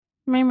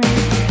Coming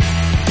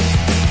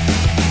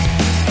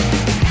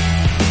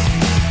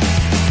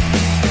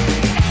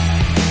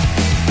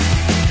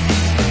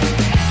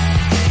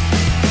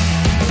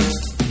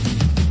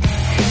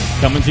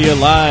to you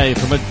live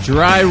from a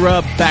dry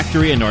rub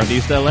factory in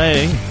Northeast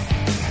LA.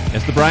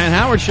 It's the Brian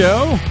Howard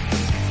Show.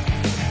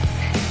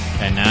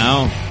 And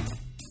now,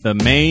 the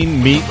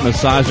main meat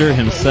massager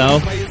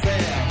himself,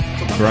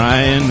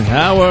 Brian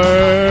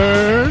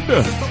Howard.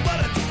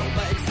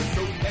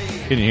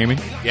 Can you hear me?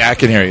 Yeah, I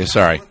can hear you.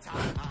 Sorry.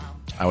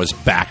 I was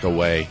back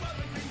away.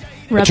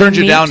 I Rubbing turned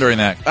you meat? down during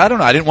that. I don't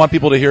know. I didn't want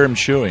people to hear him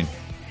chewing.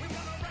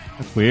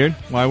 That's weird.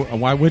 Why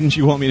wouldn't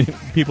you want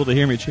people to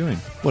hear me chewing?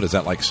 What is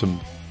that, like some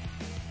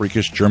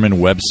freakish German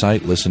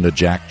website? Listen to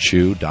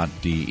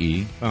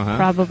jackchew.de. Uh-huh.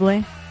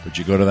 Probably. Did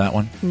you go to that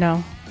one?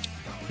 No.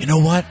 You know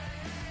what?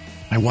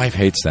 My wife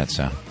hates that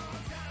sound.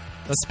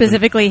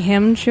 Specifically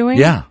him chewing?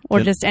 Yeah.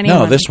 Or just anyone?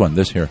 No, this one.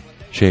 This here.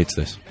 She hates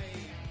this.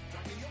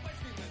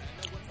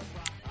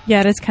 Yeah,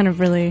 it is kind of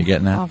really You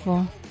getting that?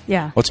 awful.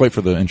 Yeah. Let's wait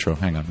for the intro.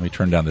 Hang on. Let me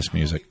turn down this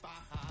music.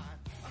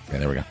 Okay,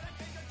 there we go.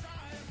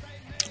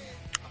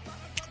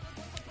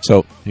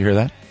 So, you hear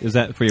that? Is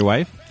that for your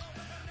wife?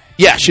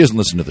 Yeah, she doesn't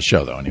listen to the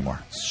show, though, anymore.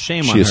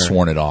 Shame She on her. has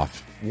sworn it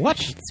off.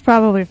 What? It's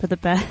probably for the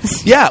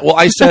best. Yeah, well,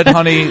 I said,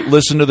 honey,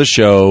 listen to the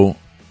show.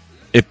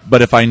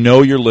 But if I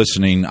know you're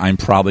listening, I'm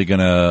probably going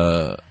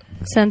to...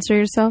 Censor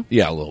yourself?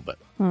 Yeah, a little bit.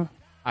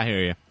 I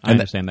hear you. I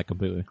understand that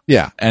completely.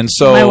 Yeah, and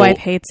so... My wife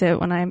hates it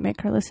when I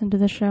make her listen to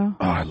the show.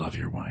 Oh, I love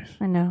your wife.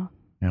 I know.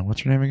 Yeah,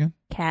 what's her name again?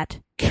 Cat.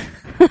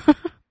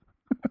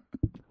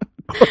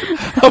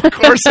 Of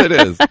course it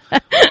is.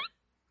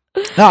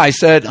 No, I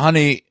said,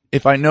 honey,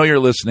 if I know you're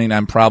listening,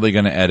 I'm probably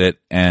going to edit,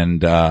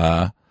 and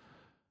I'm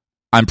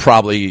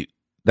probably...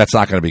 That's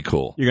not going to be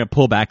cool. You're going to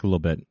pull back a little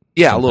bit.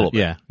 Yeah, a little bit.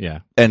 Yeah, yeah.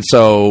 And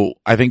so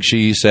I think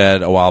she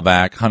said a while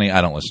back, honey,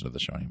 I don't listen to the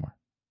show anymore.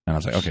 And I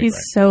was like, okay, She's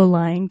great. so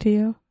lying to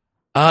you.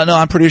 No,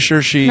 I'm pretty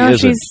sure she No,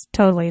 isn't. she's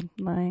totally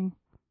lying.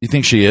 You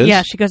think she is?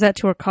 Yeah, she goes out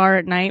to her car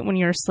at night when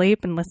you're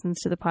asleep and listens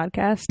to the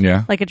podcast.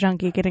 Yeah. Like a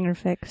junkie getting her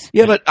fix.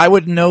 Yeah, but I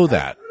would know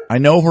that. I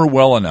know her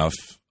well enough.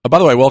 Oh, by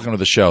the way, welcome to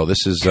the show.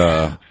 This is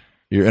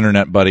your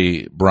internet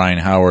buddy, Brian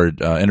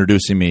Howard,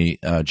 introducing me,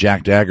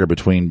 Jack Dagger,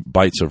 between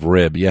bites of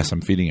rib. Yes,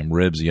 I'm feeding him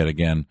ribs yet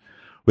again.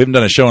 We haven't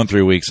done a show in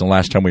 3 weeks, and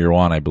last time we were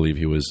on, I believe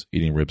he was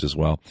eating ribs as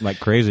well. Like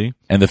crazy.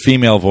 And the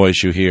female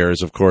voice you hear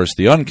is, of course,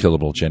 the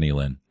unkillable Jenny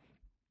Lynn.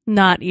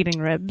 Not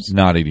eating ribs.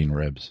 Not eating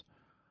ribs.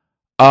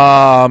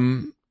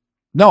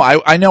 No,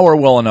 I know her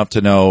well enough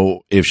to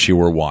know if she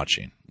were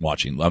listening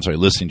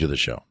to the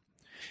show.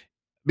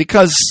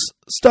 Because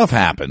stuff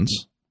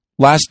happens.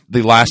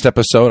 The last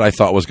episode I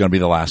thought was going to be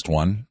the last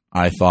one.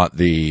 I thought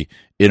the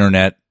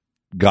internet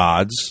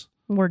gods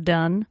We're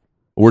done.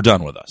 were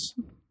done with us.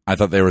 I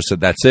thought they said,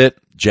 that's it.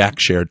 Jack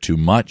shared too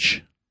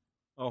much.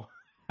 Oh,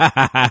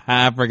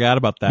 I forgot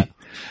about that.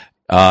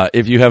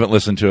 If you haven't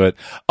listened to it.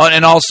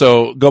 And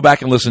also, go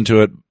back and listen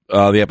to it,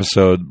 the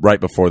episode right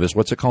before this.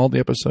 What's it called, the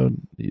episode?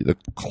 The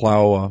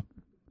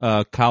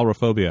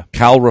Calrophobia.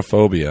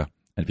 Calrophobia.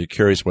 And if you're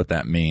curious what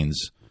that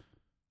means.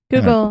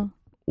 Google.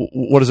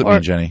 What does it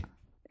mean, Jenny?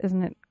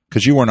 Isn't it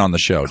Because you weren't on the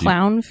show.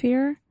 clown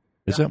fear?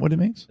 Is that what it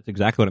means? That's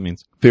exactly what it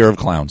means. Fear of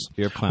clowns.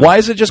 Fear of clowns. Why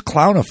is it just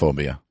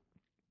clownophobia?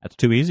 That's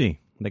too easy.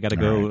 They got to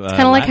go. Right. It's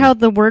kind of like how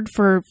the word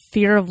for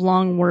fear of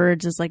long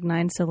words is like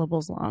 9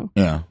 syllables long.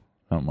 Yeah,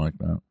 something like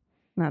that.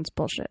 That's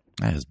bullshit.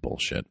 That is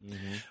bullshit.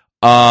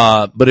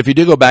 But if you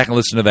do go back and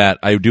listen to that,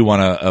 I do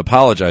want to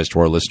apologize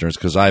to our listeners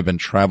because I've been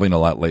traveling a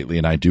lot lately,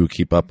 and I do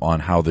keep up on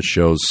how the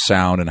shows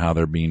sound and how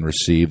they're being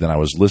received. And I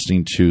was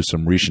listening to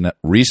some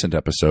recent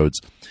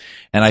episodes,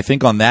 and I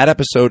think on that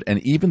episode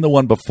and even the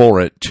one before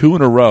it, 2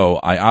 in a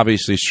row, I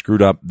obviously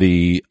screwed up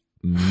the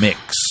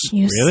mix.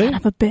 You Really? son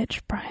of a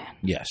bitch, Brian.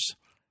 Yes.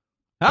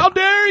 How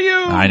dare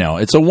you? I know.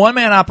 It's a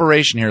one-man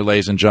operation here,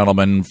 ladies and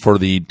gentlemen,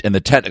 in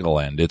the technical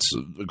end. It's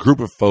a group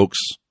of folks,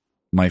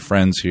 my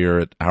friends here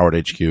at Howard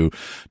HQ,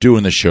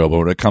 doing the show, but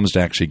when it comes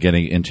to actually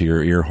getting into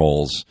your ear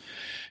holes,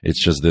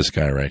 it's just this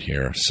guy right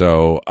here.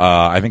 So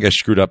I think I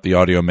screwed up the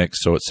audio mix,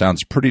 so it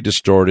sounds pretty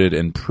distorted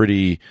and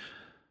pretty...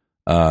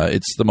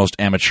 it's the most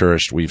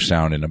amateurish we've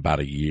sounded in about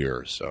a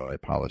year, so I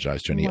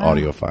apologize to any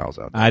audiophiles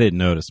out there. I didn't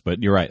notice,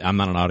 but you're right. I'm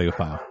not an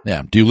audiophile.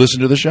 Yeah. Do you listen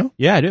to the show?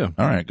 Yeah, I do.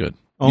 All right, good.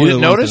 Only You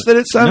didn't the ones notice that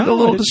it sounded No, a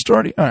little I didn't-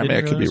 distorted? All right, didn't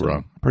I could be realize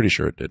wrong. Pretty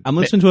sure it did. I'm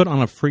listening to it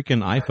on a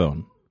freaking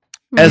iPhone.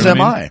 As You am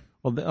know what I.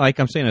 Well, like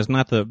I'm saying, it's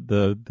not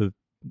the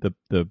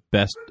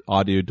best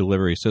audio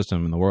delivery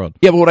system in the world.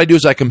 Yeah, but what I do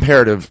is I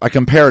comparative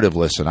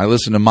listen. I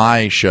listen to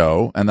my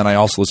show, and then I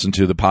also listen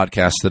to the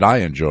podcasts that I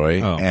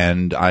enjoy. Oh.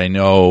 And I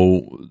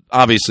know,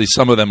 obviously,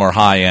 some of them are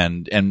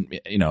high-end and,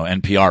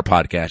 NPR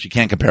podcasts. You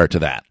can't compare it to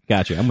that.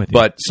 Gotcha. I'm with you.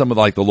 But some of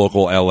the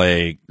local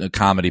LA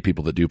comedy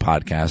people that do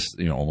podcasts,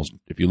 almost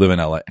if you live in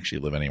LA,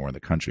 actually live anywhere in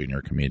the country and you're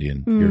a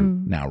comedian, you're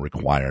now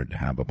required to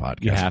have a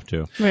podcast. you have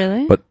to.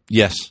 Really? But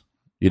yes,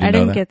 you didn't I know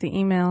didn't that? get the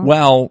email.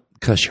 Well,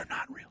 because you're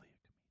not really.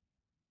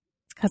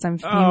 Because I'm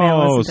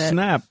female, Oh, isn't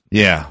it?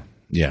 Yeah.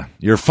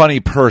 You're a funny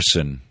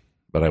person,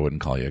 but I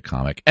wouldn't call you a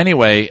comic.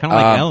 Anyway. Kind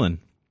of like Ellen.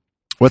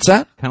 What's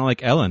that? Kind of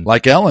like Ellen.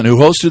 Like Ellen, who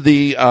hosted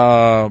the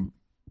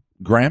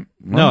Graham.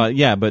 No,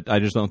 yeah, but I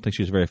just don't think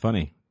she's very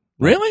funny.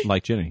 Really?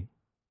 Like Jenny.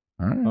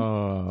 All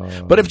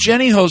right. But if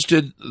Jenny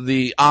hosted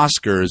the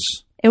Oscars,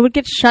 It would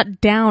get shut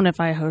down if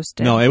I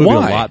hosted. No, it would be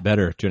Why? a lot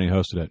better if Jenny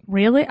hosted it.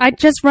 Really? I'd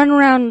just run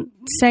around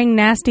saying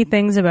nasty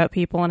things about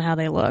people and how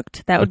they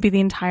looked. That would be the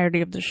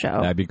entirety of the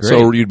show. That'd be great.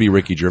 so you'd be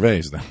Ricky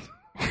Gervais then.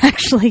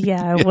 Actually,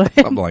 yeah, I would.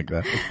 Something like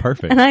that.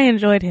 Perfect. And I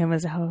enjoyed him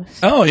as a host.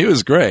 Oh, he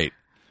was great.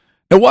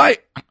 Now, why?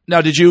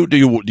 Now, do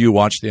you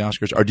watch the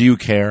Oscars, or do you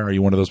care? Are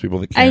you one of those people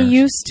that I cares?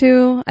 used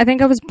to. I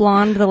think I was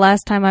blonde the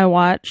last time I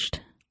watched.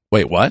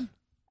 Wait, what?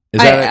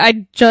 Is that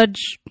I judge.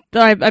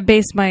 I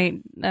base my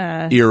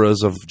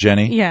eras of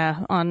Jenny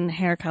on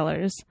hair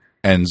colors.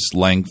 and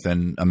length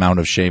and amount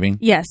of shaving?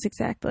 Yes,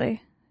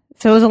 exactly.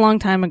 So it was a long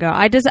time ago.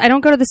 I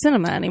don't go to the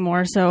cinema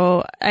anymore,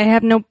 so I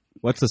have no.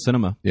 What's the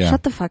cinema? Yeah.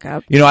 Shut the fuck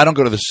up. You know, I don't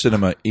go to the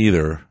cinema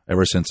either.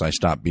 Ever since I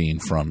stopped being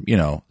from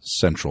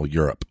Central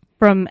Europe.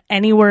 From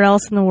anywhere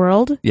else in the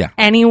world? Yeah.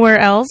 Anywhere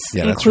else,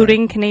 Yeah, that's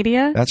including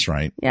Canada? That's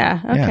right. Yeah.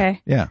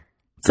 Okay. Yeah.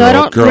 So I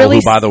don't girl really.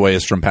 who, by the way,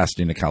 is from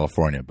Pasadena,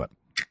 California, but.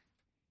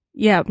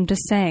 Yeah, I'm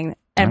just saying.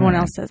 Everyone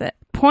else says it.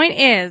 Point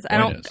is, I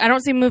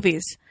don't see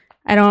movies.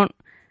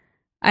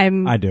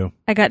 I do.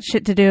 I got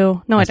shit to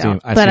do. No, I see 'em-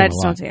 don't. I But see 'em I a just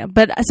lot. don't see them.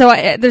 But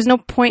so there's no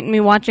point in me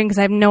watching because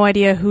I have no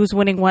idea who's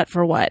winning what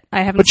for what.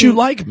 I haven't. But seen, you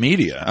like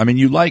media. I mean,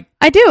 you like.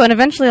 I do, and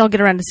eventually I'll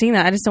get around to seeing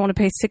that. I just don't want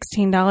to pay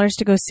 $16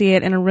 to go see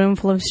it in a room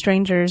full of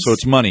strangers. So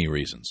it's money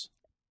reasons.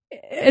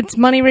 It's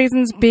money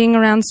reasons, being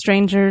around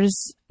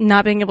strangers,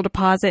 not being able to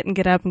pause it and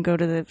get up and go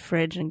to the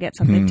fridge and get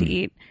something to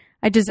eat.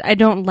 I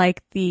don't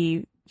like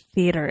the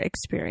theater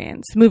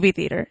experience, movie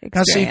theater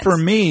Now, experience. see, for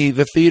me,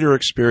 the theater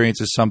experience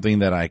is something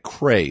that I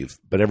crave.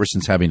 But ever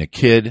since having a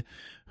kid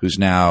who's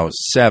now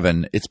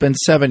 7, it's been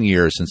 7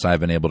 years since I've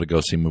been able to go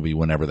see a movie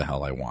whenever the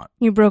hell I want.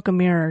 You broke a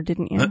mirror,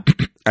 didn't you?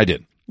 I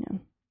did. Yeah.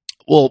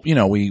 Well,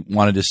 we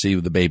wanted to see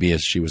the baby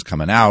as she was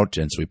coming out,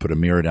 and so we put a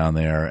mirror down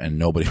there, and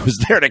nobody was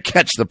there to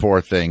catch the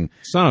poor thing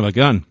Son of a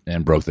gun.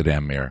 and broke the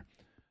damn mirror.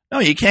 No,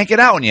 you can't get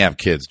out when you have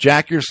kids.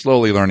 Jack, you're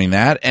slowly learning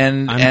that.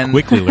 I'm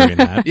quickly learning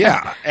that.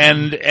 Yeah,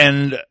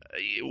 and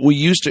we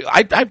used to.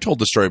 I've told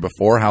the story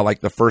before how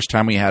like the first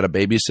time we had a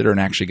babysitter and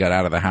actually got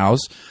out of the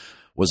house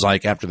was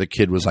like after the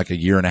kid was like a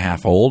year and a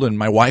half old, and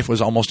my wife was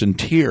almost in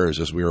tears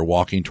as we were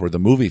walking toward the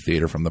movie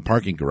theater from the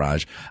parking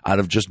garage out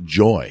of just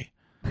joy.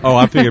 Oh,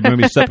 I figured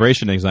maybe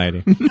separation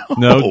anxiety.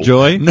 No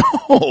joy?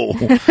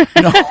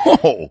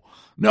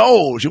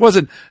 No. She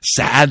wasn't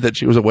sad that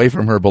she was away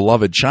from her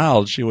beloved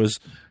child. She was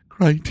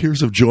crying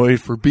tears of joy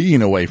for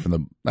being away from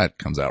them. That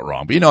comes out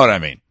wrong, but you know what I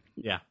mean.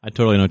 Yeah, I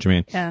totally know what you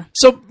mean. Yeah.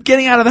 So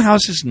getting out of the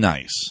house is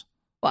nice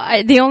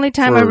Well, the only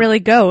time I For- really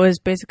go is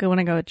basically when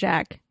I go with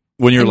Jack.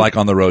 when you're like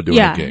on the road doing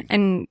a gig.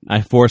 And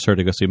I force her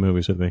to go see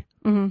movies with me.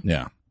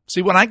 Yeah.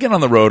 See, when I get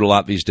on the road a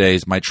lot these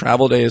days, my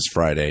travel day is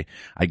Friday.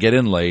 I get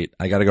in late.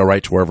 I got to go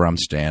right to wherever I'm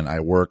staying. I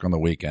work on the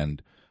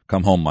weekend,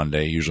 come home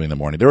Monday, usually in the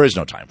morning. There is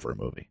no time for a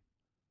movie.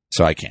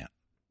 So I can't.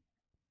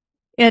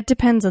 it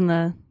depends on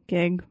the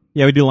gig.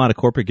 Yeah, we do a lot of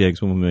corporate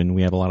gigs when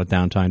we have a lot of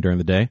downtime during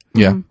the day.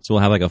 Yeah. So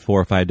we'll have like a 4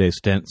 or 5 day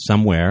stint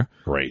somewhere.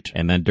 Great.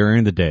 And then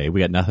during the day,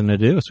 we got nothing to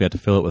do, so we have to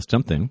fill it with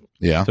something.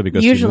 Yeah. So we go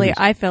see Usually movies.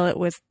 I fill it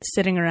with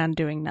sitting around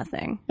doing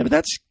nothing. Yeah, but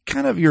that's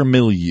kind of your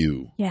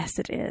milieu. Yes,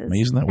 it is. Am I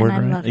using that And word I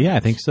right? love it. Yeah, I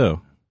think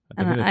so.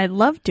 And I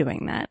love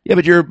doing that. Yeah,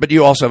 but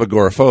you also have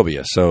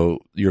agoraphobia, so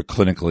you're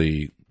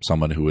clinically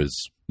someone who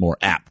is more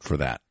apt for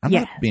that. I'm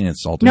Yeah. not being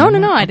insulted. No,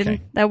 anymore. I Okay.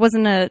 didn't. That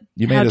wasn't a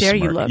You made how a dare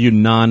you smirk. look. You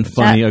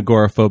non-funny,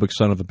 agoraphobic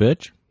son of a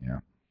bitch. Yeah.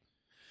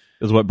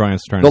 Is what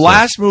Brian's trying The to say.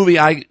 last movie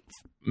I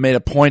made a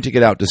point to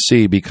get out to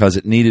see because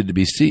it needed to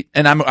be seen,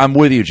 and I'm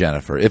with you,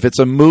 Jennifer. If it's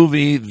a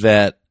movie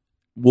that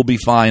will be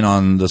fine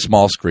on the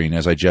small screen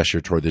as I gesture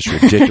toward this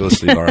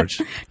ridiculously large.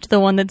 To the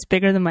one that's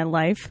bigger than my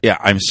life. Yeah,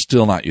 I'm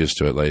still not used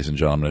to it, ladies and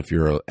gentlemen. If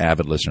you're an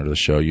avid listener to the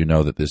show, you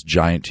know that this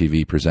giant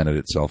TV presented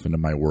itself into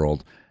my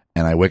world,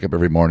 and I wake up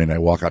every morning, I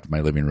walk out to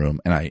my living room,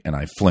 and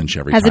I flinch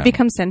every time. Has it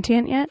become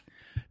sentient yet?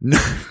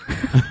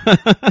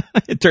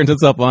 It turns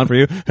itself on for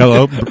you.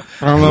 Hello,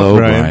 Hello,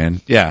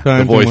 Brian. Yeah, Time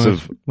the to voice watch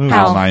of movies.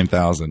 HAL Hal.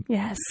 9000.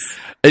 Yes.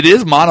 It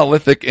is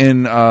monolithic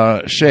in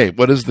shape.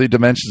 What is the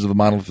dimensions of the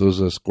monolith? It was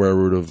a square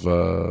root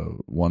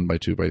of 1 by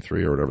 2 by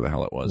 3 or whatever the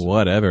hell it was.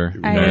 Whatever.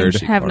 I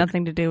Nerd. have Clark.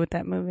 nothing to do with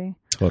that movie.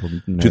 Total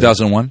nerd.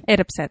 2001? It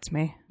upsets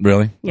me.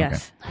 Really?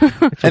 Yes.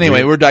 Okay.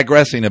 Anyway, we're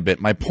digressing a bit.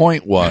 My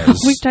point was...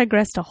 We've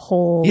digressed a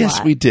whole yes,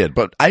 lot. we did.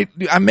 But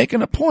I'm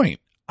making a point.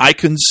 I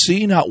can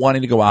see not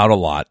wanting to go out a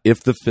lot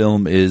if the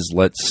film is,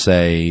 let's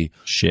say...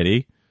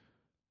 Shitty.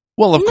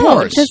 Well, of No,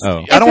 course. just-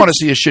 Oh. I don't want to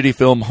see a shitty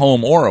film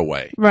home or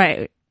away.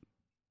 Right.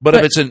 But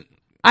if it's an...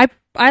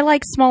 I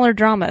like smaller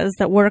dramas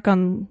that work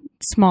on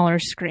smaller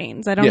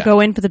screens. I don't Yeah.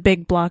 go in for the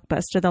big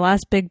blockbuster. The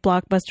last big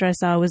blockbuster I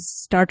saw was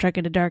Star Trek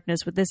Into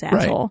Darkness with this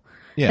asshole.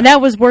 Yeah. And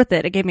that was worth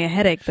it. It gave me a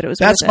headache, but it was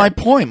That's worth my it.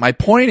 point. My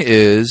point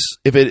is,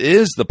 if it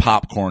is the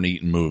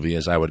popcorn-eating movie,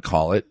 as I would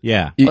call it,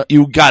 Yeah.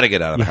 you got to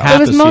get out of the You house. have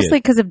It was to see mostly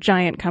it. because of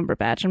Giant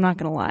Cumberbatch. I'm not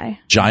going to lie.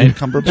 Giant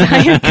Cumberbatch?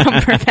 Giant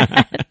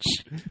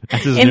Cumberbatch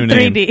That's his in new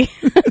name.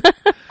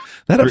 3D.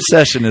 That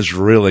obsession has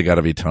really got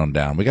to be toned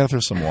down. We got to throw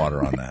some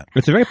water on that.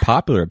 It's a very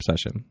popular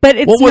obsession. But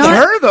it's Well, with not,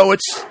 her though,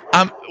 it's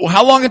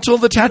how long until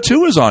the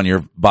tattoo is on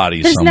your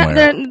body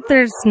somewhere?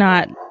 there's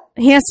not.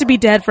 He has to be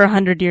dead for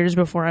 100 years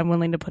before I'm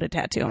willing to put a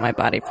tattoo on my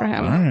body for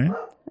him. All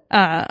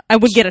right. I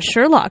would get a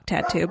Sherlock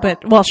tattoo,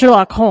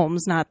 Sherlock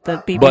Holmes, not the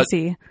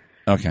BBC.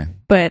 Okay.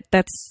 But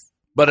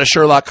a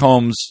Sherlock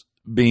Holmes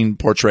being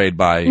portrayed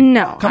by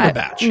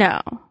Cumberbatch. No.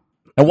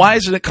 And why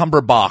isn't it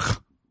Cumberbach?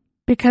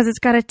 Because it's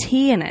got a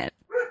T in it.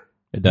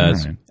 It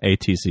does. Right.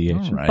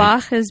 ATCH. Right.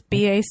 Bach is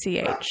BACH.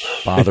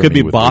 It could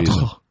be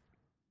Batre.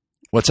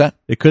 What's that?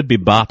 It could be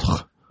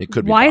Batre. It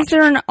could be. Why Bach. is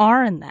there an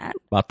R in that?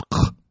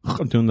 Batre.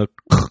 I'm doing the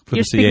for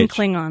You're the speaking CH.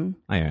 Klingon.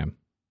 I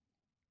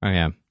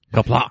am.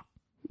 Kapla.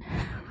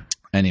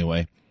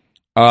 Anyway,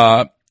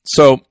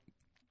 so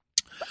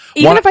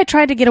even if I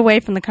tried to get away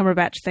from the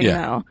Cumberbatch thing,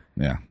 though,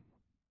 yeah.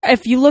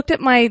 if you looked at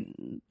my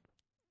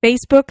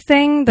Facebook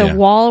thing, the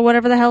wall,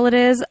 whatever the hell it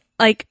is,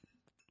 like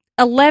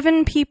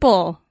 11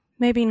 people,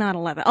 maybe not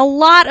 11, a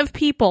lot of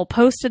people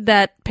posted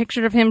that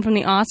picture of him from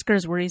the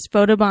Oscars where he's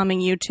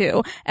photobombing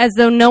U2, as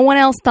though no one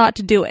else thought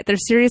to do it.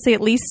 There's seriously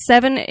at least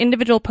 7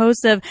 individual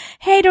posts of,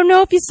 hey, don't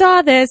know if you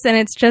saw this, and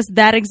it's just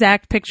that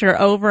exact picture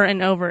over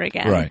and over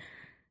again. Right.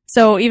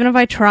 So even if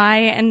I try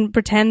and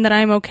pretend that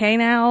I'm okay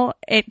now,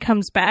 it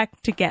comes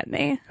back to get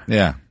me.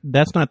 Yeah.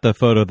 That's not the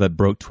photo that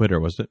broke Twitter,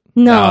 was it?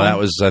 No. That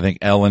was, I think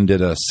Ellen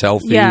did a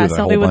selfie with a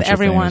whole selfie with bunch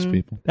everyone. of famous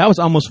people. That was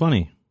almost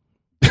funny.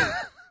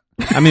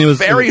 I mean, it was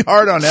Very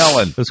hard on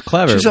Ellen. It was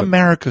clever. She's but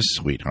America's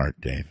sweetheart,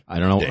 Dave. I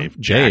don't know.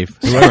 Dave.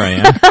 Whoever I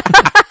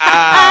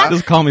am.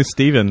 Just call me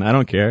Steven. I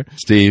don't care.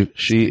 Steve,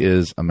 she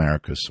is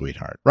America's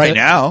sweetheart. Right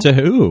now. To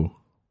who?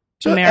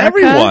 To America?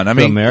 everyone. I To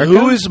mean, America?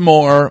 who is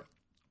more...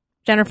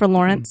 Jennifer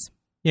Lawrence.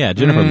 Yeah,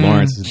 Jennifer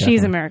Lawrence. Is She's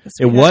definitely- America's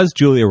It sweetheart. was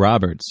Julia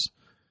Roberts.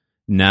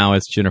 Now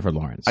it's Jennifer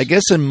Lawrence. I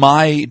guess in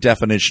my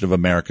definition of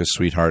America's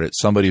sweetheart, it's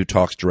somebody who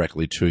talks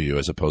directly to you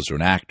as opposed to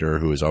an actor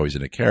who is always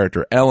in a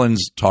character.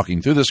 Ellen's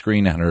talking through the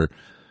screen at her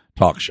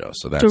talk show,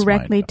 so that's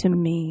directly mine. to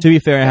me. To be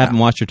fair, I haven't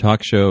watched her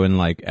talk show in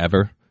like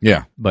ever.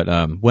 Yeah. But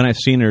when I've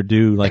seen her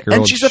do like her And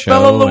old she's a show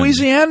fellow and-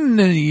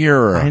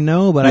 Louisiana. I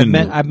know, but I've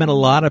met a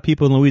lot of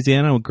people in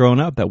Louisiana growing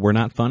up that were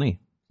not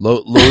funny.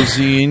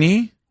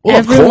 Louisiana? Well,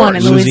 Everyone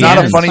of in course. It's not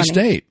a Louisiana is funny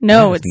state.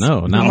 No, it's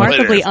No, not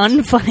remarkably it is.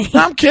 unfunny. No,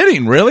 I'm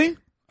kidding. Really?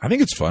 I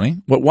think it's funny.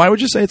 Why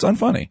would you say it's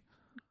unfunny?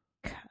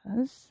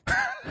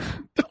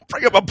 Don't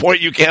bring up a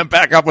point you can't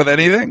back up with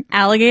anything.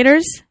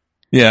 Alligators,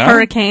 Yeah.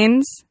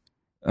 hurricanes,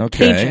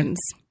 Okay. Cajuns.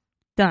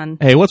 Done.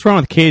 Hey, what's wrong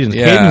with Cajuns?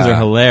 Yeah. Cajuns are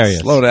hilarious.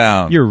 Slow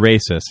down. You're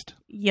racist.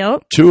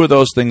 Yep. 2 of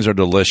those things are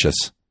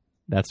delicious.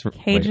 That's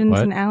Cajuns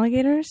and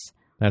alligators.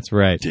 That's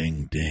right.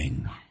 Ding,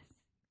 ding.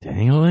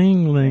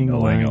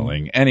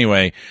 Ding-a-ling-ling-ling.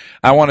 Anyway,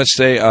 I want to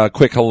say a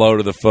quick hello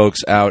to the folks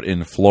out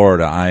in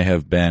Florida. I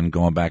have been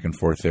going back and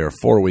forth there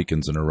 4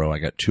 weekends in a row. I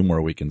got 2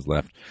 more weekends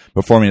left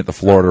performing at the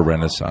Florida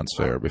Renaissance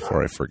Fair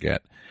before I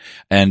forget.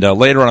 And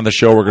later on in the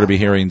show, we're going to be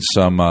hearing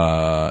some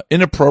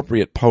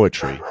inappropriate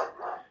poetry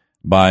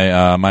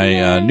by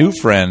my new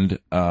friend,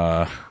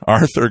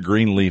 Arthur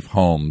Greenleaf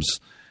Holmes.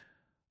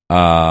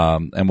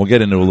 And we'll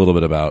get into a little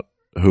bit about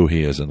who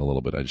he is in a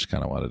little bit. I just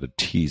kind of wanted to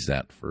tease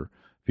that for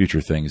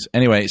future things.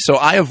 Anyway, so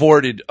I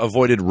avoided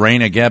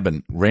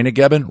Rain-a-Geddon.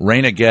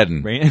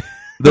 Rain-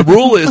 The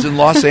rule is in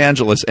Los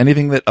Angeles,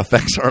 anything that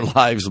affects our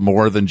lives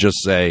more than just,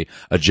 say,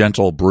 a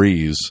gentle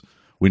breeze,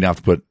 we now have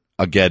to put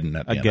a Geddon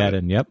at the end of it.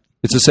 Again, yep.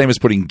 It's the same as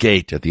putting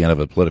gate at the end of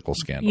a political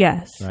scandal.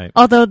 Yes. Right.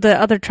 Although the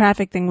other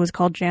traffic thing was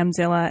called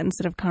Jamzilla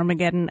instead of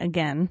Carmageddon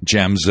again.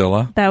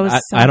 Jamzilla. That was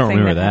I don't something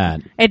remember that.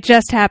 happened. It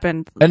just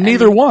happened. And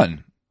neither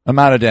one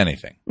amounted to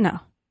anything. No.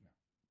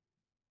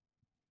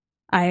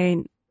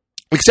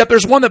 Except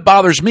there's one that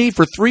bothers me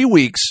for 3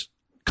 weeks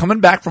coming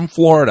back from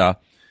Florida.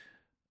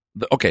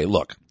 Okay,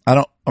 look.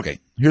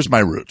 Here's my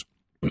route.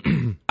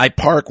 I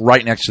park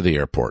right next to the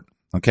airport.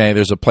 Okay,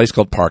 there's a place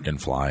called Park and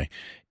Fly.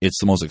 It's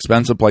the most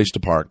expensive place to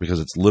park because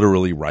it's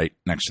literally right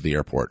next to the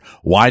airport.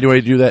 Why do I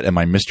do that? Am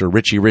I Mr.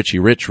 Richie, rich?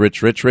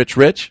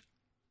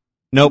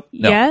 Nope.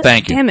 No, Yeah?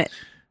 thank you. Damn it.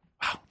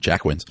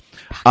 Jack wins.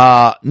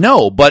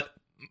 No, but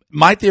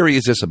my theory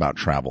is this about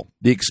travel.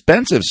 The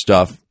expensive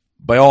stuff,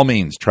 by all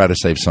means, try to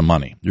save some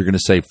money. You're going to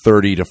save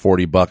 $30 to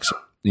 $40,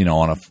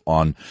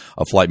 on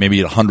a flight,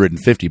 maybe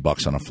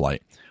 $150 on a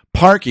flight.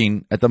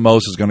 Parking at the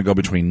most is going to go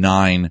between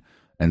 $9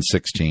 and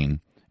 $16.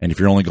 And if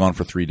you're only gone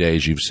for 3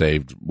 days, you've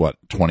saved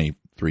 $23.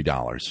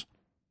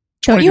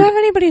 Don't you have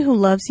anybody who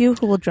loves you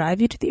who will drive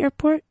you to the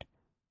airport?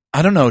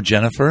 I don't know,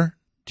 Jennifer.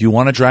 Do you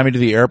want to drive me to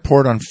the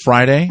airport on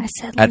Friday I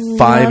said at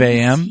 5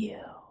 a.m.? you.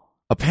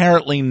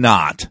 Apparently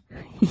not.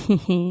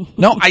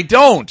 No, I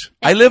don't.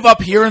 I live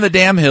up here in the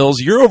damn hills.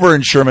 You're over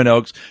in Sherman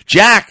Oaks.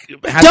 Jack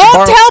has to Don't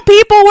borrow- tell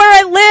people where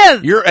I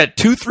live. You're at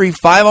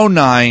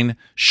 23509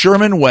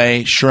 Sherman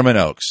Way, Sherman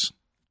Oaks.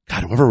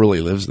 God, whoever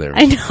really lives there.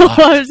 I know.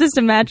 I was just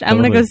imagining. I'm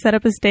going to go set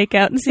up a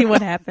stakeout and see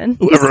what happens.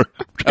 Whoever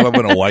drive up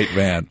in a white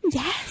van.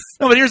 Yes.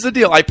 No, but here's the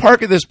deal. I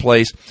park at this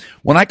place.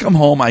 When I come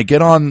home, I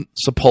get on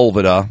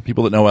Sepulveda.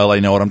 People that know LA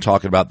know what I'm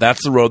talking about.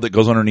 That's the road that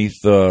goes underneath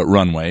the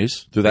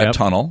runways through that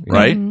tunnel,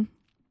 right? Mm-hmm.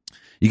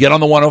 You get on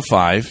the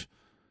 105,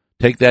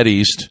 take that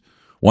east,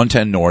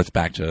 110 north,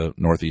 back to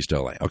northeast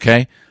LA,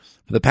 okay?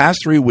 For the past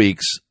 3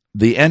 weeks,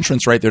 the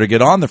entrance right there to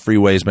get on the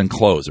freeway has been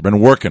closed. They've been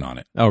working on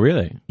it. Oh,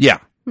 really? Yeah.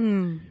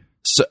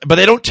 So, but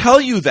they don't tell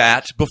you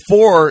that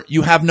before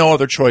you have no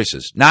other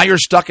choices. Now you're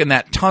stuck in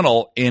that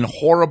tunnel in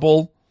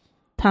horrible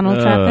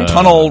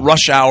tunnel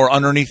rush hour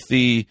underneath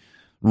the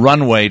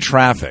runway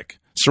traffic,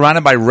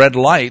 surrounded by red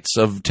lights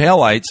of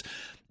taillights.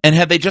 And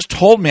had they just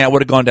told me, I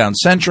would have gone down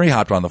Century,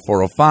 hopped on the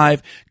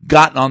 405,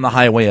 gotten on the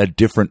highway a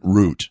different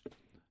route.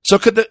 So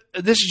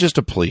this is just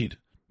a plead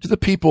to the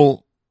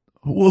people.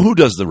 Who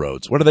does the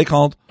roads? What are they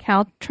called?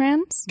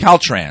 Caltrans.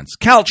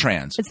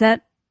 Is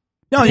that?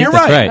 No, you're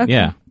right. Right. Okay.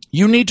 Yeah.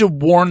 You need to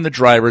warn the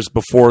drivers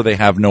before they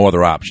have no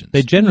other options.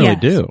 They generally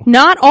do.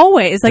 Not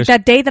always. Like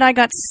that day that I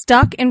got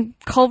stuck in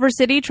Culver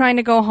City trying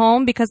to go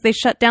home because they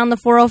shut down the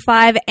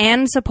 405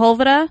 and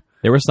Sepulveda.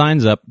 There were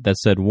signs up that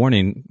said,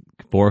 warning,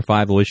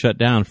 405 will be shut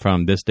down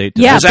from this date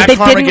to yeah, was but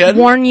that they didn't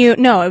warn you.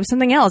 No, it was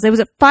something else. It was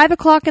at 5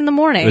 o'clock in the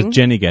morning. It was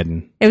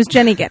Jenny-geddon. They're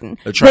trying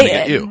to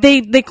get you.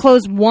 They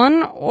closed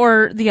one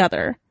or the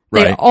other.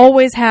 Right. They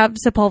always have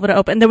Sepulveda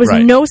open. There was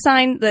no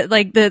sign that,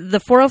 like,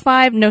 the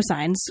 405, no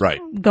signs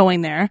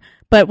going there.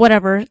 But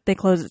whatever, they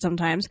close it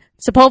sometimes.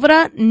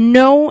 Sepulveda,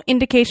 no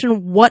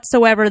indication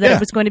whatsoever that it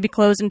was going to be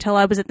closed until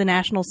I was at the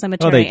National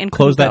Cemetery. They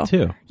closed that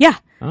too? Yeah.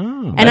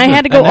 Oh, and I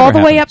had to go all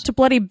the way up to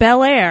bloody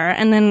Bel Air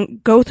and then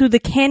go through the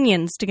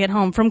canyons to get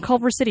home from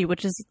Culver City,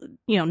 which is,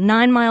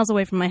 9 miles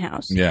away from my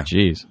house. Yeah.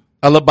 Jeez.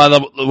 By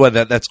the way,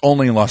 that's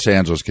only in Los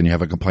Angeles can you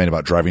have a complaint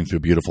about driving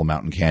through beautiful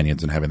mountain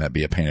canyons and having that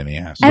be a pain in the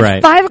ass.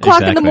 At 5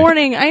 o'clock in the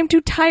morning, I am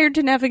too tired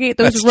to navigate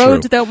those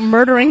roads without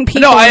murdering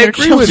people. No, I and their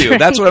agree children. with you.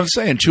 That's what I'm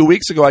saying. 2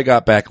 weeks ago, I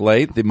got back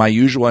late. My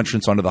usual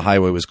entrance onto the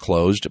highway was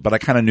closed, but I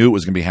kind of knew it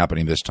was going to be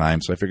happening this time,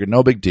 so I figured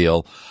no big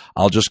deal.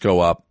 I'll just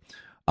go up.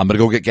 I'm going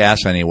to go get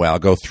gas anyway. I'll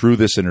go through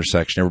this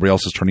intersection. Everybody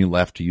else is turning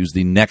left to use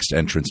the next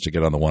entrance to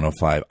get on the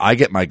 105. I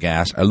get my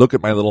gas. I look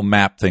at my little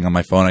map thing on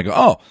my phone. I go,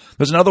 oh,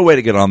 there's another way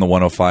to get on the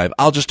 105.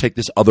 I'll just take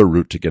this other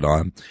route to get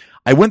on.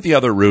 I went the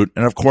other route,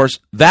 and of course,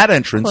 that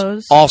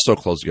entrance also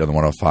closed to get on the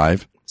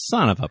 105.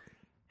 Son of a...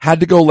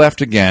 Had to go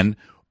left again.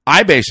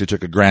 I basically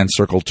took a grand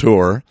circle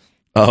tour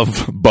of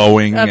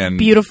Boeing and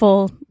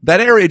beautiful that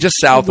area just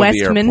south of the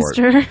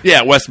Westminster. airport.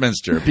 Yeah,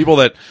 Westminster. People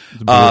that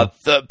have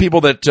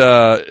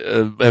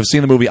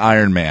seen the movie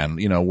Iron Man,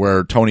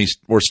 where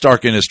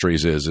Stark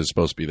Industries is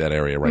supposed to be that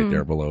area right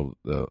there below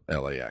the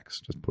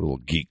LAX. Just put a little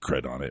geek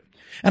cred on it.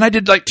 And I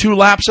did like 2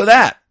 laps of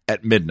that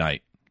at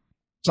midnight.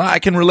 So I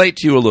can relate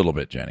to you a little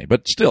bit, Jenny,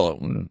 but still,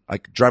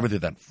 like driving through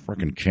that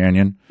freaking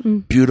canyon,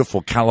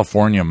 beautiful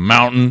California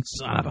mountain,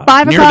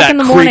 5 o'clock in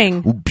the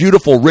morning,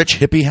 beautiful rich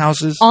hippie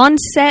houses, on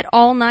set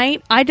all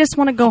night. I just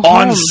want to go home.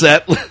 On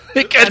set,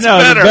 it gets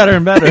better. It's better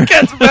and better. It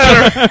gets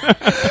better.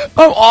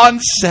 I'm on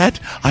set.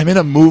 I'm in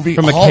a movie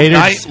from all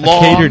night long.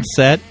 A catered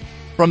set.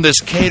 From this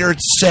catered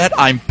set,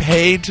 I'm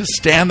paid to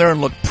stand there and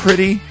look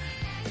pretty.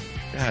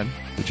 God,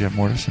 did you have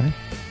more to say?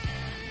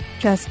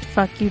 Just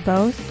fuck you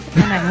both,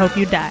 and I hope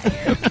you die.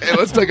 Okay,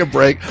 let's take a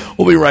break.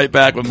 We'll be right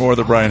back with more of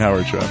the Brian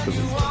Howard Show after this.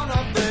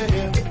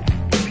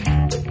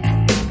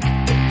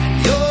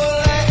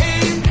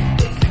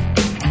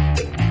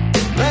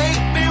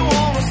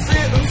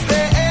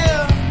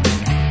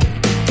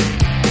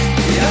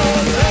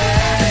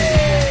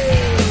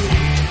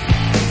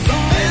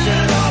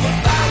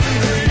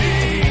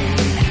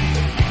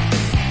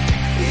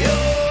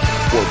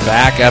 We're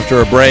back after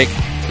a break.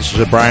 This is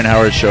the Brian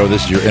Howard Show.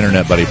 This is your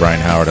internet buddy, Brian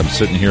Howard. I'm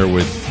sitting here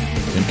with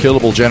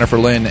Unkillable Jennifer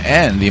Lynn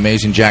and the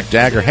amazing Jack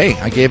Dagger. Hey,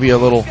 I gave you a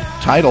little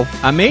title.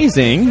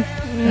 Amazing?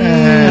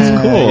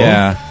 That's cool.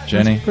 Yeah,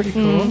 Jenny. That's pretty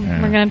cool. Yeah.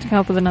 We're going to have to come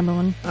up with another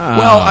one.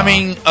 Well, I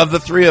mean, of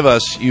the three of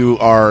us, you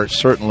are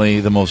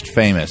certainly the most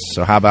famous.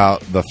 So how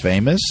about the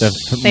famous?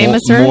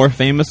 Famouser? More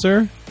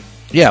famouser?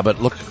 Yeah,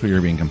 but look who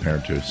you're being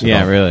compared to. So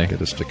yeah, really. Get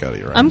a stick out of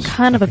your eyes. I'm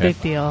kind of a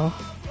big deal.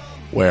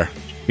 Where?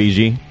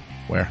 Fiji.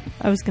 Where?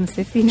 I was going to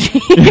say Fiji.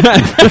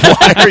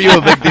 Why are you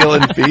a big deal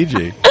in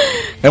Fiji?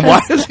 And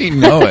why does he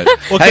know it?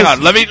 Well, hang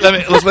on.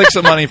 Let's make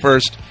some money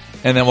first,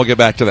 and then we'll get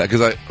back to that,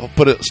 because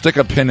I'll stick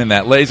a pin in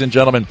that. Ladies and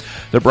gentlemen,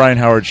 the Brian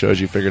Howard Show, as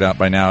you figured out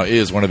by now,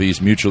 is one of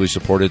these mutually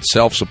supported,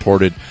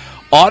 self-supported,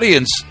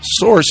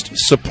 audience-sourced,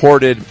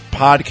 supported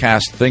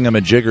podcast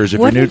thingamajiggers.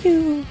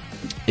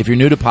 If you're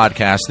new to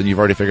podcasts, then you've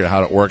already figured out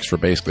how it works for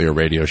basically a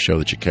radio show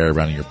that you carry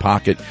around in your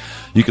pocket.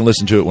 You can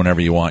listen to it whenever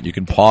you want. You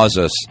can pause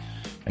us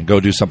and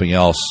go do something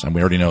else. And we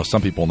already know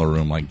some people in the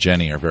room, like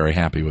Jenny, are very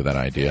happy with that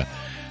idea.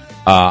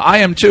 I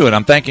am too, and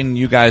I'm thanking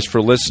you guys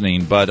for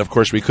listening. But, of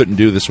course, we couldn't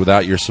do this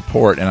without your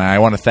support. And I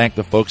want to thank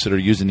the folks that are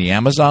using the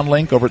Amazon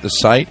link over at the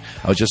site.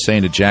 I was just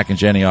saying to Jack and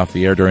Jenny off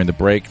the air during the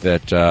break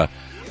that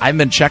I've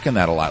been checking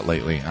that a lot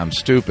lately. I'm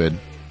stupid.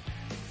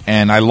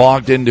 And I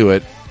logged into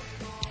it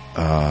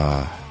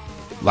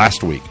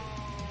last week.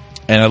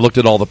 And I looked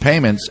at all the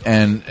payments,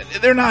 and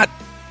they're not,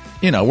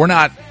 we're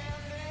not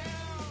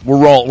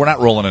We're not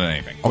rolling in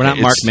anything. We're not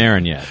Mark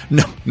Maron yet.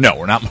 No,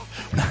 we're not.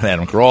 We're not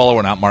Adam Carolla.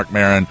 We're not Mark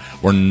Maron.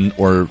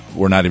 We're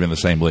not even in the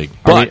same league.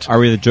 But Are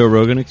we the Joe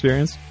Rogan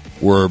experience?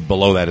 We're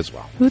below that as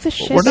well. Who the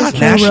shit We're is not Joe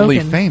nationally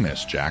Rogan?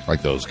 famous, Jack,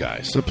 like those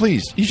guys. So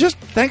please, you just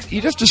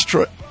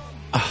destroy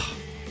Are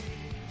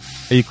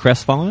you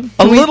crestfallen?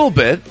 a little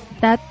bit.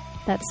 That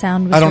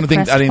sound was I don't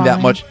think that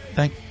crestfallen. much.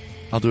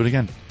 I'll do it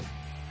again.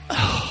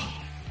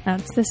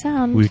 That's the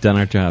sound. We've done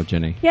our job,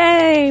 Jenny.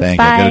 Yay! Thank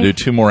Bye. you. I'm going to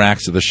do 2 more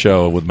acts of the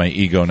show with my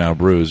ego now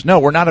bruised. No,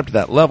 we're not up to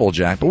that level,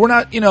 Jack. But we're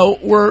not,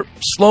 we're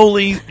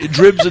slowly,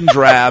 dribs and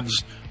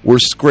drabs, we're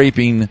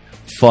scraping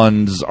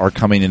funds are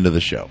coming into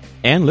the show.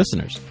 And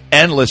listeners.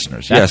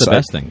 Yes. That's the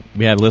best thing.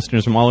 We have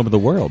listeners from all over the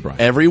world, Brian.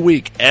 Every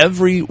week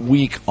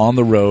on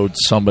the road,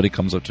 somebody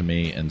comes up to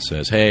me and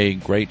says, hey,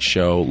 great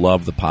show,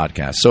 love the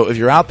podcast. So if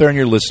you're out there and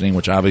you're listening,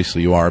 which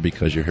obviously you are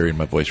because you're hearing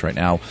my voice right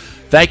now,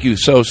 thank you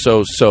so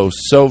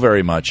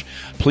very much.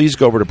 Please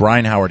go over to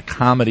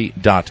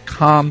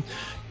brianhowardcomedy.com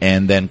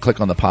and then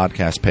click on the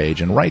podcast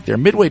page. And right there,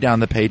 midway down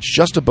the page,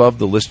 just above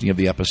the listing of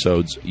the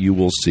episodes, you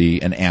will see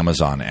an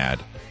Amazon ad.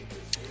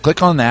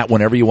 Click on that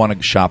whenever you want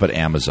to shop at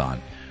Amazon.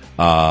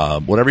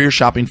 Whatever you're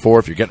shopping for,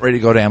 if you're getting ready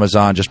to go to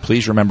Amazon, just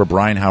please remember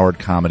Brian Howard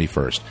Comedy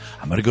first.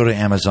 I'm going to go to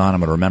Amazon. I'm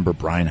going to remember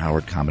Brian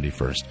Howard Comedy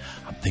first.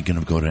 I'm thinking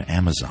of going to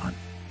Amazon.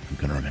 I'm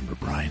going to remember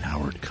Brian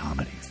Howard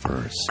Comedy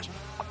first.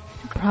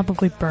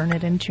 Probably burn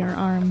it into your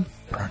arm.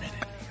 Burn it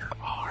into your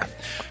arm.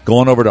 Go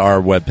on over to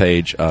our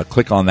webpage.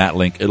 Click on that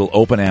link. It'll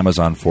open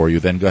Amazon for you.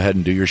 Then go ahead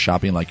and do your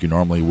shopping like you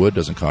normally would.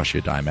 Doesn't cost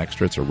you a dime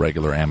extra. It's a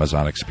regular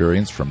Amazon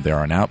experience from there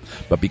on out.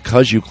 But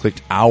because you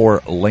clicked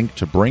our link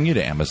to bring you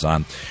to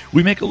Amazon,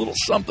 we make a little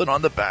something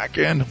on the back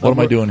end. What am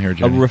I doing here,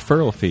 Jenny? A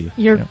referral fee.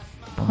 You're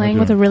playing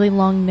with a really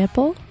long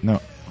nipple?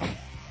 No.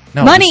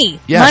 Money!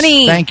 Yes,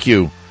 Money! Thank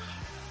you.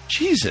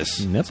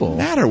 Jesus. Nipple. What's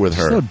the matter with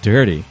her? So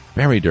dirty.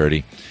 Very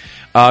dirty.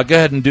 Go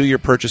ahead and do your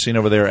purchasing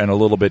over there, and a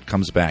little bit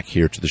comes back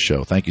here to the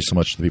show. Thank you so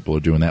much to the people who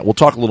are doing that. We'll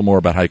talk a little more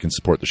about how you can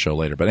support the show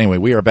later. But anyway,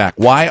 we are back.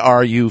 Why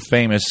are you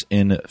famous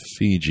in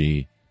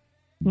Fiji,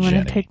 You want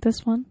Jenny? to take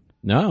this one?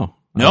 No.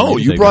 No,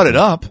 you brought it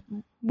up.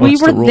 We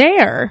What's the were rule?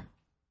 there.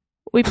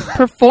 We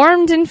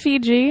performed in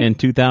Fiji. In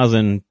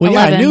 2000. Well, yeah,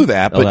 I 11. knew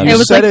that, but 11. you It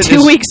was said like it 2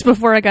 is- weeks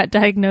before I got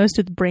diagnosed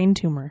with brain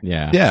tumor.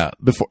 Yeah. Yeah,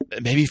 before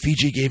maybe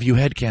Fiji gave you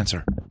head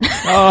cancer.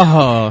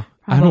 Oh,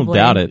 I don't Probably.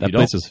 doubt it. That You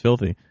place don't? is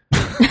filthy.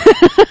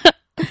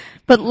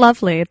 But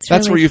lovely. It's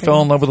That's really where you pretty.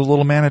 fell in love with a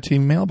little manatee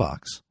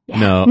mailbox.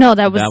 No. No,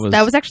 that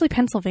was actually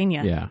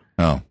Pennsylvania. Yeah.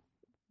 Oh,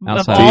 Of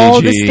Outside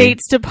all the Fiji,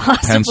 states to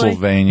possibly.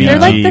 Pennsylvania. They're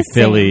like Fiji, the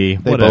same. Philly,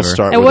 They whatever. both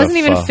start It with wasn't a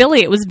even F.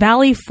 Philly. It was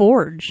Valley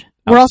Forge.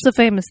 We're also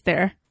famous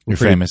there. You're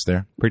Pretty- famous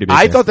there. Pretty big.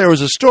 I there. thought there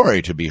was a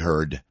story to be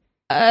heard.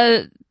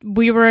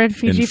 We were in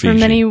Fiji for Fiji.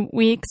 many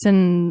weeks,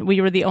 and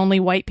we were the only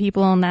white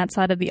people on that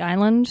side of the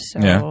island, so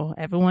Yeah.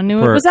 everyone knew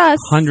For it was us.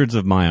 hundreds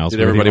of miles. Did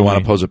we're the everybody want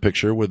only- to pose a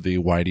picture with the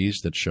whiteys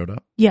that showed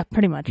up? Yeah,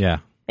 pretty much. Yeah.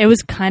 It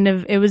was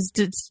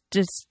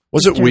just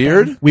Was it disturbing.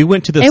 weird? We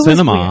went to the It was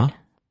cinema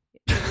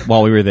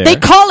while we were there. They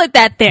call it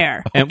that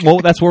there. And well,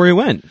 that's where we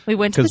went. We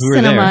went to the 'Cause we were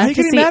there. cinema Why are you to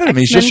getting see mad at him?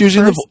 He's X-Men just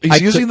using first. I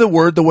using the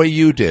word the way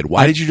you did.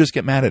 Why did you just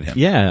get mad at him?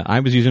 Yeah, I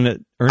was using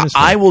it earnestly.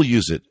 I will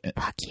use it.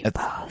 Fuck you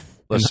both.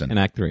 Listen, in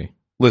Act 3.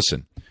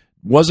 listen.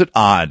 Was it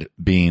odd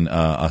being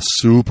a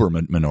super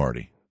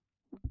minority?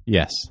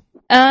 Yes.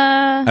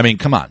 I mean,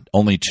 come on.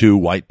 Only 2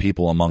 white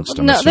people amongst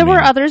them. No, there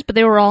were others, but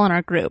they were all in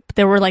our group.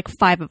 There were like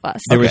 5 of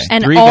us, There was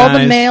and 3 all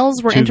guys, the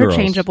males were 2 girls.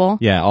 interchangeable.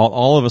 Yeah,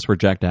 all of us were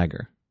Jack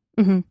Dagger.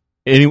 Mhm.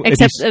 If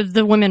Except you-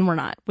 the women were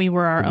not. We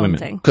were our The own women.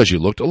 thing. Because you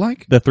looked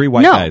alike? the 3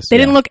 white No, guys. they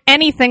yeah. didn't look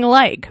anything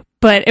alike.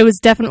 But it was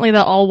definitely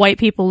that all white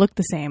people looked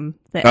the same.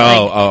 That,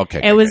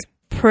 Okay. It was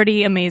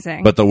pretty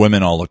amazing. But the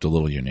women all looked a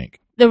little unique.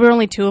 there were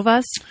only 2 of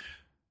us.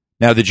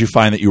 Now, did you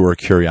find that you were a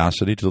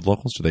curiosity to the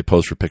locals? Did they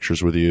pose for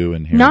pictures with you?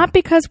 And Not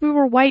because we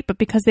were white, but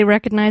because they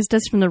recognized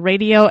us from the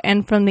radio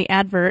and from the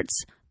adverts.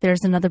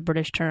 There's another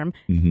British term.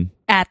 Mm-hmm.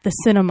 At the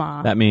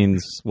cinema. That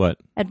means what?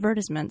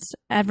 Advertisements,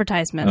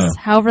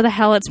 however the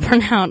hell it's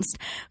pronounced.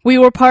 We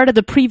were part of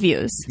the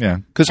previews. Yeah,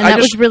 because And that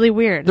was really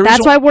weird. the That's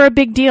reason- why we're a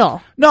big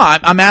deal. No,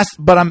 I'm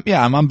asking, but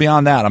I'm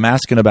beyond that. I'm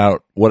asking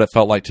about what it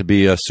felt like to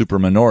be a super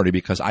minority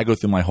because I go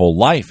through my whole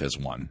life as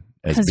one,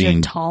 as 'Cause you're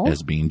being tall?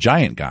 as being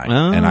giant guy,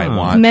 Oh. and I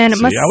want. Man, it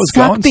see, must I was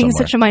suck going being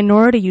somewhere. such a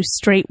minority, you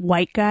straight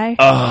white guy.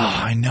 Oh,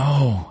 I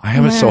know. I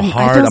have it so Man, I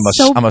hard. feel I'm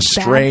so a bad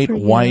straight for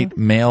you. white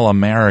male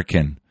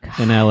American.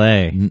 In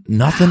L.A.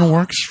 Nothing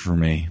works for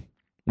me.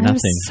 I'm Nothing.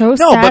 so No,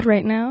 sad but-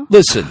 right now.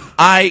 Listen,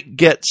 I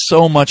get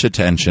so much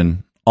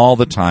attention all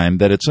the time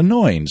that it's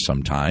annoying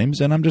sometimes,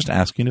 and I'm just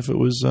asking if it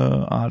was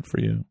odd for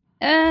you.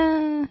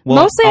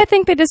 Mostly, I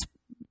think they just,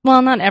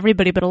 well, not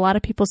everybody, but a lot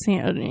of people see,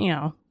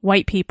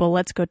 white people,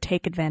 let's go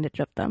take advantage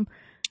of them.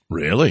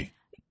 Really?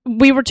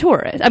 We were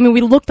tourists. I mean,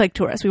 we looked like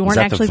tourists. We Is weren't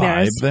that actually the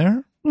vibe there.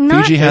 there?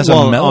 Not- Fiji has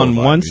Well, a mellow on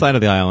vibe. one side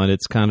of the island,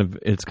 it's kind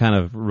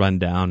of run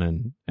down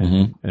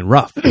and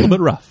rough, a little bit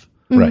rough.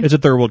 Right. It's a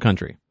third world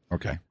country.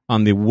 Okay.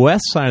 On the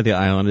west side of the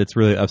island, it's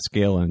really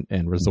upscale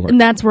and resort.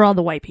 And that's where all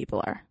the white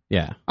people are.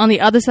 Yeah. On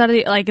the other side of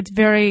the, like, it's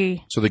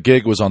very... So the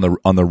gig was on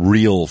the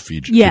real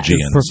Fijians.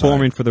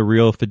 Performing for the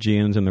real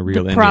Fijians and the real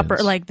Indians. Proper,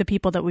 like, the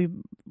people that we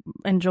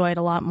enjoyed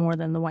a lot more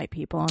than the white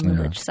people on the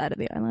rich side of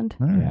the island.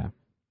 Yeah.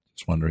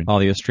 Just wondering. All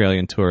the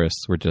Australian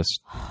tourists were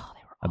just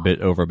a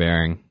bit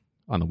overbearing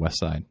on the west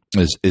side.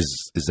 Is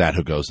that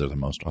who goes there the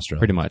most? Australia?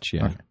 Pretty much,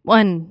 yeah. Okay.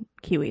 One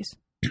Kiwis.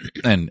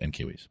 and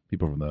Kiwis.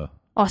 People from the...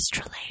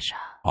 Australasia.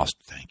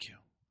 Thank you.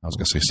 I was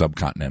going to say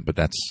subcontinent, but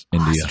that's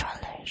India.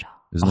 Australasia.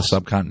 Isn't the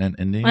subcontinent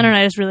India? I don't know.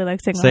 I just really like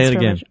saying Say Australasia.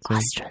 it again.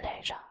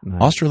 Australasia.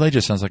 Nice.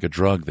 Australasia sounds like a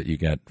drug that you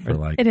get for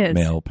like It is.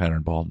 male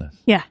pattern baldness.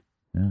 Yeah.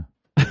 Yeah.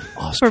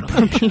 For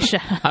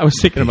Propecia. I was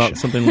thinking about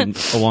something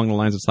along the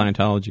lines of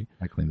Scientology.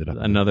 I cleaned it up.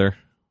 Another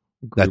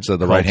group That's the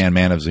cult. right-hand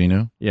man of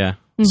Xenu. Yeah.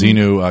 Mm-hmm.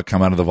 Xenu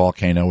come out of the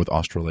volcano with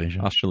Australasia.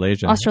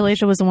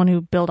 Australasia was the one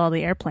who built all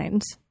the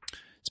airplanes.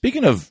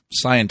 Speaking of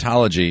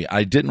Scientology,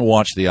 I didn't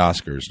watch the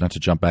Oscars, not to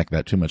jump back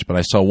that too much, but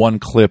I saw one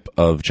clip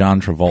of John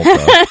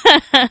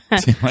Travolta.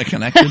 See my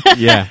connection?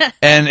 Yeah.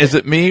 And is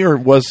it me or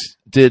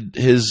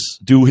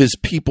do his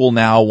people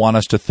now want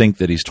us to think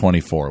that he's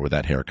 24 with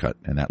that haircut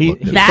and that look?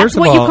 That's First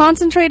of what all- you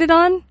concentrated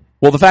on?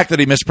 Well, the fact that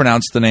he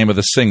mispronounced the name of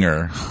the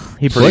singer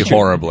He pretty butchered-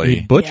 horribly.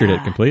 He butchered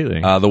Yeah. it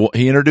completely.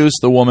 He introduced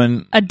the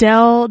woman.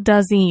 Adele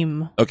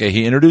Dazeem. Okay,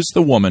 he introduced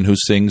the woman who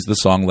sings the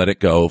song "Let It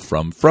Go"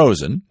 from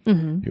Frozen.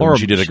 Or-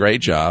 She did a great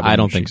job. I and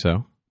don't think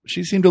so.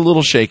 She seemed a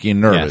little shaky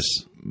and nervous.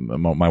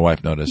 My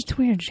wife noticed. It's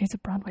weird. She's a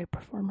Broadway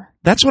performer.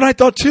 That's what I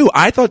thought too.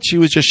 I thought she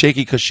was just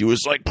shaky because she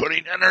was like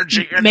putting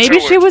energy into Maybe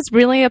it. she was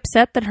really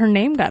upset that her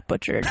name got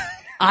butchered.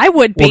 I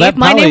would be. Well, that if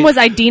my probably- name was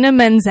Idina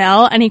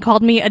Menzel and he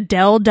called me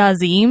Adele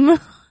Dazeem,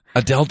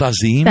 Adele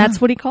Dazeem.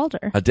 that's what he called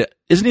her.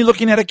 Isn't he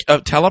looking at a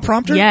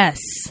teleprompter? Yes.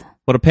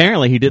 But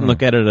apparently he didn't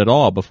look at it at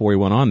all before he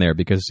went on there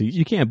because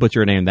you can't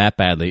butcher a name that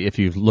badly if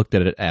you've looked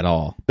at it at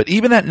all. But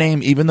even that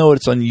name, even though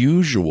it's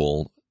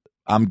unusual,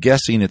 I'm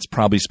guessing it's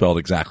probably spelled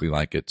exactly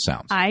like it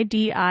sounds.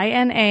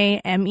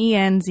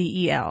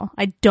 Idinamenzel.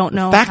 I don't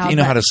know The fact how that you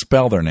know that- how to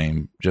spell their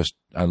name, just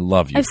I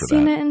love you I've for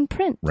seen that. it in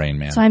print. Rain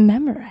Man. So I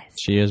memorized.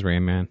 She is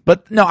Rain Man.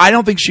 But no, I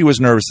don't think she was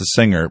nervous, the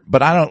singer.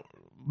 But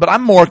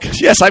I'm more.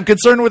 Yes, I'm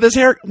concerned with his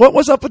hair. What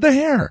was up with the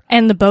hair?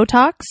 And the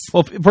Botox?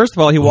 Well, first of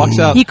all, he walks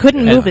out. He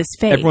couldn't and move his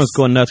face. Everyone's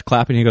going nuts,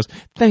 clapping. He goes,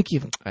 "Thank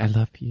you, I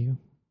love you."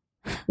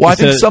 Well, I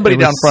He think said somebody it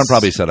down was- front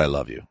probably said, "I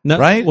love you." No,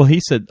 right? Well, he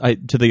said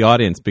to the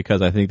audience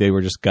because I think they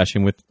were just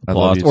gushing with I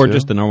love applause you or too.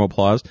 just the normal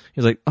applause.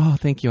 He's like, "Oh,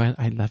 thank you,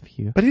 I love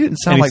you." But he didn't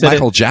sound And he like said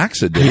Michael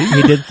Jackson, did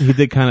he? He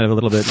did kind of a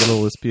little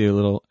lispy, a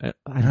little.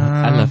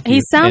 I love you.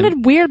 He sounded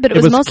And weird, but it it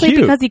was was mostly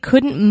cute. because he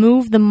couldn't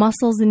move the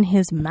muscles in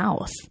his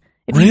mouth.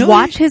 If Really? you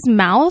watch his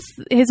mouth,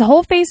 his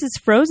whole face is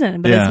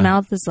frozen, but Yeah. his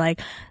mouth is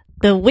like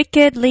the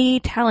wickedly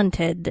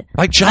talented.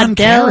 Like John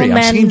Adele Carey.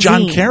 I'm seeing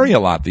John Manzine. Carey a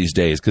lot these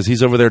days because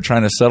he's over there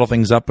trying to settle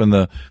things up in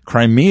the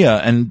Crimea.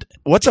 And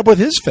what's up with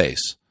his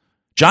face?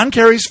 John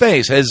Carey's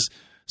face has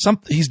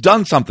he's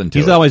done something to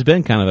He's it. always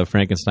been kind of a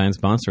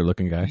Frankenstein's monster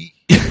looking guy.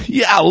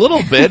 Yeah, a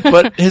little bit,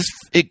 but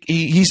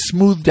he's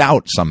smoothed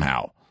out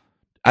somehow.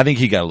 I think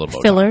he got a little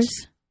Botox.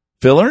 Fillers.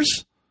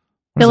 Fillers?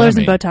 What does Fillers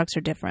that and mean? Botox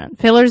are different.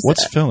 Fillers,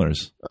 What's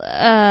fillers?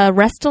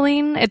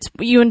 Restylane. It's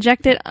you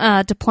inject it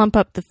to plump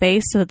up the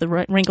face so that the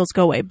wrinkles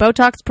go away.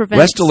 Botox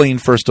prevents Restylane,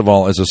 first of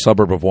all, is a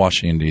suburb of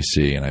Washington,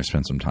 D.C., and I've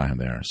spent some time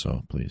there,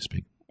 so please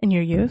speak. in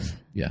your youth.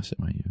 Yes,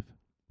 in my youth.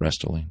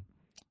 Restylane.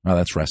 Oh,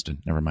 that's rested.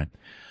 Never mind.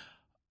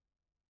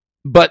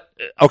 But,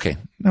 okay.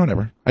 No,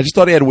 whatever. I just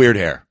thought he had weird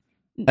hair.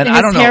 And his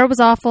I don't know. hair was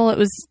awful. It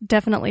was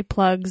definitely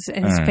plugs.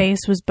 And his All right. face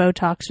was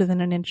Botox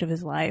within an inch of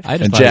his life. I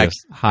just And thought Jack- he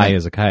was high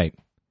as a kite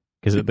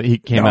because he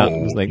came out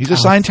and was like, he's a "Oh,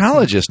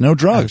 Scientologist. No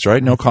drugs,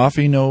 right? No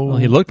coffee, no... Well,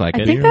 he looked like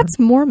I it. think that's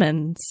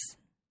Mormons.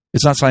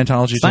 It's not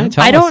Scientology, too? Scientology.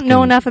 I don't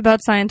know enough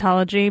about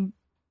Scientology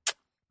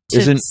to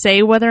Isn't-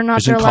 say whether or not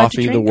Isn't they're allowed to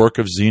coffee drink. the work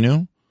of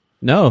Xenu?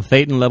 No,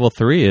 Thetan level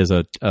 3 is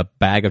a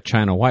bag of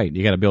China White.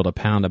 You got to be able to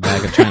pound a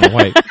bag of China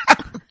White.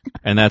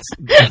 And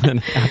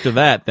then after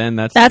that, then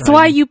that's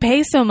why you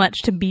pay so much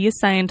to be a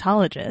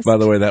Scientologist. By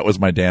the way, that was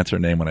my dancer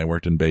name when I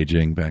worked in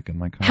Beijing back in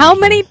my college How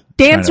many days.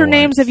 dancer China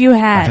names White. have you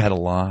had? I've had a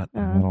lot.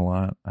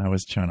 I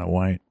was China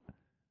White.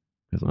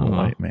 Because I'm a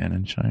white man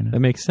in China. That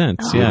makes sense.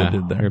 Oh. Yeah.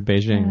 Did there. Or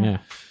Beijing, yeah.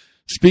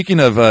 Speaking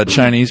of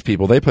Chinese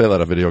people, they play a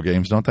lot of video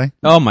games, don't they?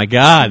 Oh my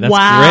God, that's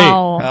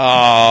wow.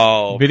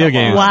 Oh, great. Video come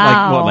games. on.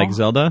 Wow. Like what, like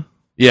Zelda?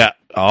 Yeah.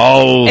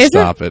 Oh, Is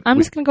stop it. I'm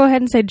just going to go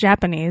ahead and say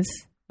Japanese.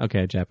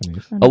 Okay,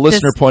 Japanese. A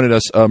listener pointed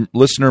us,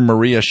 listener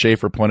Maria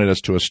Schaefer pointed us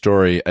to a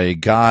story. A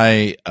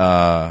guy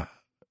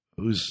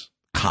who's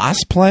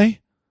cosplay?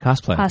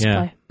 Cosplay,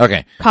 yeah.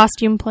 Okay.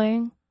 Costume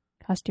player.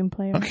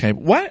 Okay.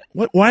 Why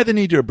do they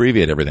need to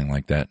abbreviate everything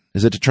like that?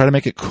 Is it to try to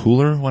make it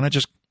cooler? Why not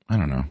just, I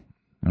don't know.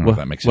 I don't know if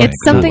that makes it any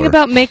It's something cooler.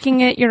 about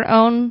making it your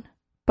own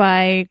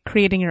by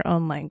creating your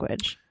own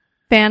language.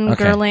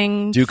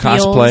 Fangirling. Do you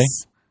feels- cosplay,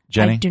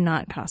 Jenny? I do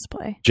not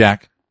cosplay.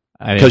 Jack?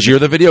 I- Because you're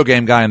the video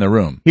game guy in the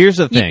room. Here's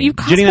the thing. you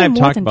Jenny and I have cosplay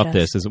more talked than about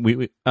just- this. Is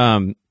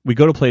we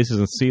go to places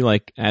and see,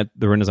 like at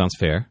the Renaissance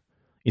Fair,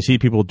 You see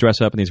people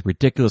dress up in these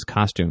ridiculous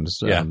costumes,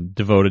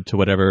 devoted to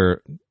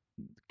whatever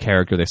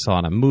character they saw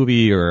in a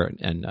movie or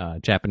a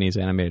Japanese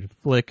animated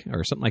flick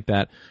or something like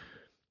that.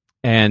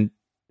 And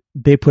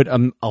they put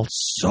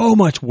so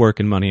much work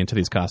and money into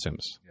these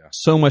costumes. Yeah.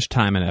 So much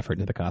time and effort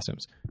into the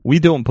costumes. We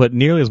don't put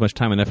nearly as much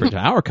time and effort into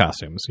our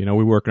costumes. You know,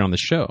 we're working on the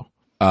show.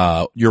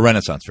 Your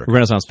Renaissance Fair.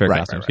 Renaissance Fair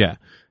costumes, right.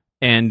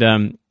 Yeah.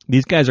 And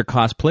these guys are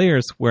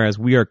cosplayers, whereas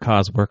we are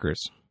cos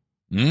workers.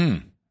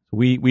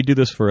 We do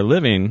this for a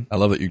living. I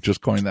love that you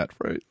just coined that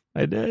phrase.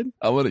 I did.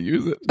 I want to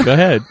use it. Go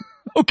ahead.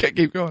 Okay,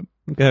 keep going.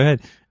 Go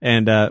ahead.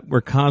 And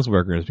we're cos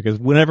workers because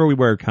whenever we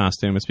wear a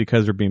costume, it's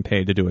because we're being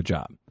paid to do a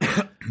job.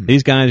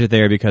 These guys are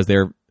there because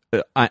they're,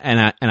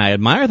 and I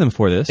admire them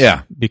for this.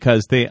 Yeah.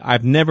 Because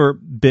I've never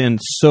been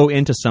so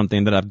into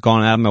something that I've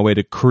gone out of my way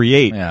to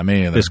create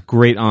this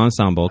great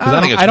ensemble. I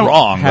don't think it's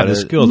wrong. Have the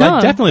skills. No.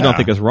 I definitely don't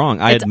think it's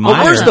wrong. I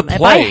admire. Where's the play?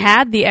 If I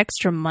had the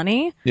extra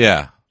money,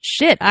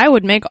 shit, I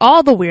would make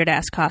all the weird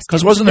ass costumes.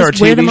 Because wasn't there a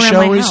TV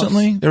show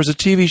recently? There was a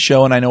TV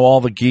show, and I know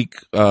all the geek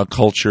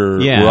culture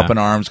were up in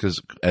arms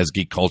as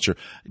geek culture.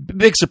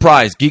 Big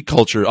surprise, geek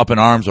culture up in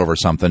arms over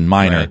something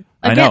minor. Right.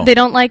 I Again, know. they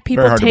don't like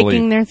people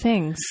taking their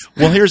things.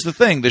 Well, here's the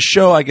thing. The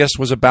show, I guess,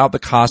 was about the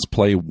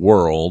cosplay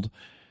world,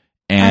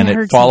 and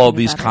it followed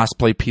these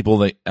cosplay people.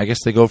 They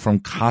go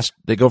from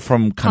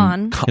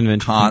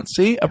Convention.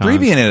 See,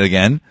 abbreviating it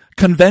again.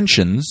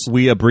 Conventions.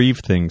 We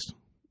abbreviate things.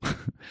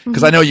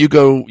 Because I know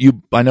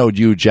I know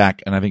you,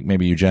 Jack, and I think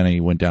maybe you,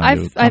 Jenny, went down to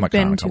Comic-Con. I've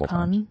been a couple to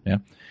con. times. Yeah.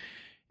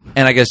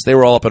 And I guess they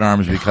were all up in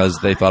arms because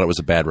they thought it was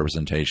a bad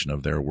representation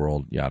of their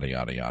world, yada,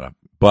 yada, yada.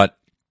 But,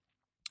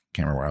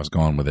 can't remember where I was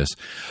going with this.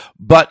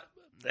 But,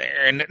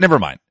 never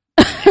mind.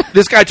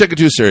 This guy took it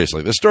too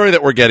seriously. The story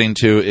that we're getting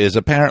to is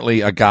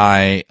apparently a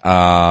guy...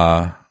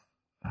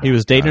 he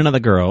was dating another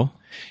girl.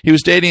 He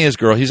was dating his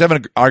girl. He's having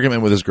an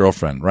argument with his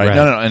girlfriend, right?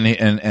 No.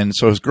 And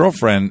so his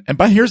girlfriend,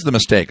 but here's the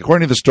mistake.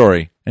 According to the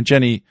story, and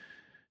Jenny,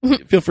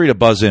 feel free to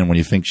buzz in when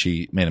you think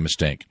she made a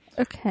mistake.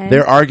 Okay.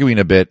 They're arguing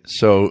a bit,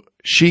 so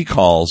she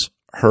calls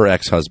her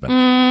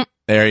ex-husband.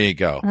 There you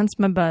go. That's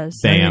my buzz.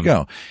 Damn. There you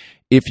go.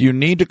 If you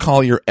need to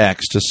call your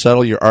ex to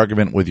settle your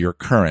argument with your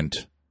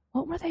current...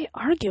 What were they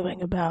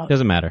arguing about?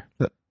 Doesn't matter.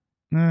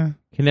 Can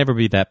never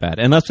be that bad.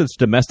 Unless it's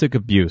domestic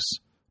abuse.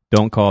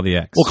 Don't call the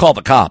ex. We'll call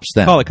the cops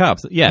then. Call the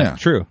cops. Yeah.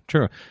 True.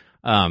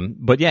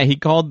 But yeah, she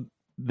called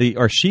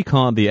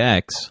the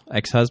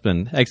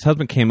ex-husband.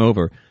 Ex-husband came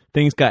over.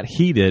 Things got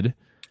heated.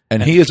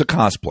 And he is a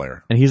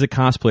cosplayer. And he's a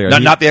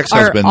cosplayer. Not the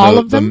ex-husband. All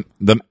of them?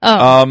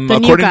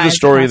 According to the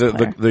story,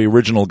 the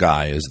original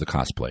guy is the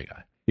cosplay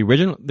guy.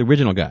 The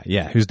original guy,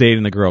 yeah, who's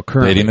dating the girl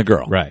currently. Dating the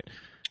girl. Right.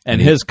 And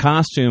his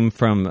costume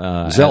from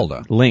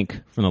Zelda.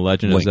 Link from The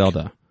Legend of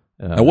Zelda.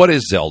 Now, what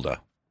is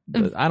Zelda?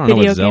 I don't know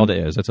what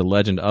Zelda is. It's a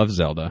Legend of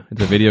Zelda.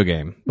 It's a video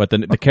game. But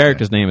the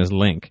character's name is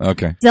Link.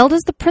 Okay.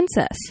 Zelda's the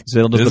princess.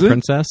 Zelda's the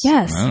princess?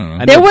 Yes.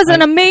 There was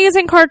an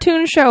amazing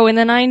cartoon show in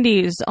the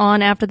 90s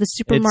on after the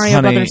Super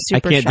Mario Brothers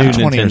Super I can't Show. do I'm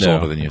 20 years Nintendo.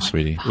 older than you,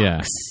 sweetie.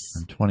 Yeah.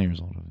 I'm 20 years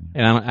older than you.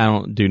 And I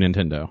don't do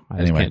Nintendo. I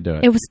just can't do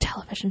it. It was a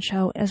television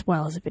show as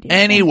well as a video game.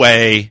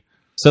 Anyway.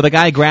 So the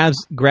guy grabs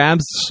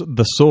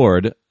the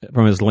sword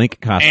from his Link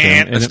costume.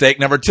 And mistake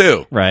number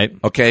 2. Right.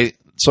 Okay.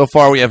 So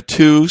far we have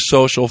 2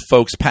 social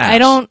folks pass.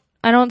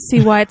 I don't see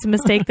why it's a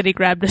mistake that he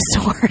grabbed a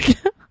sword.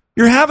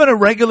 You're having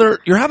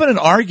an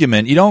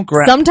argument. You don't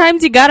grab.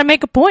 Sometimes you got to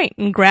make a point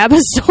and grab a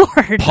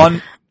sword.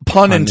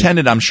 Pun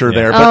intended, I'm sure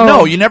there. But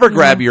no, you never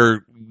grab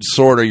your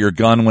sword or your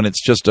gun when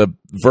it's just a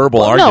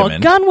verbal argument. No, a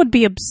gun would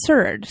be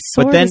absurd.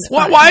 Sword but then,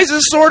 why is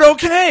a sword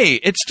okay?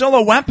 It's still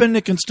a weapon.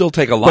 It can still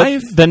take a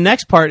life. But the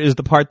next part is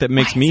the part that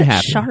makes me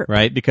happy, sharp?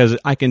 Right? Because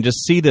I can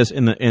just see this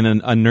in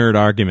a nerd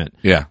argument.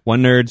 Yeah.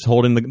 One nerd's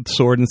holding the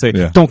sword and say,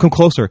 "Don't come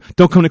closer.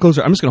 Don't come any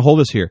closer. I'm just going to hold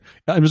this here.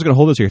 I'm just going to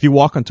hold this here. If you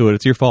walk onto it,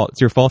 it's your fault.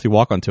 It's your fault if you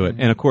walk onto it."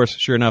 And of course,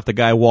 sure enough, the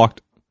guy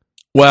walked.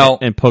 Well,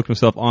 and poked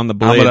himself on the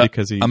blade I'm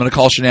because going to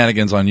call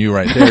shenanigans on you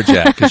right there,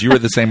 Jack, because you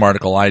read the same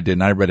article I did,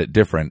 and I read it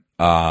different.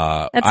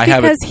 That's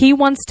because he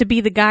wants to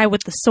be the guy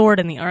with the sword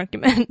in the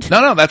argument.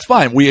 No, that's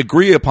fine. We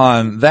agree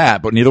upon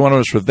that, but neither one of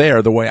us were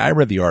there. The way I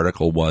read the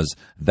article was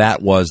that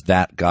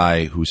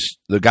guy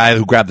the guy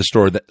who grabbed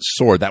the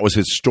sword. That was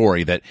his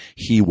story that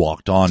he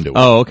walked onto it.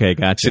 Oh, okay,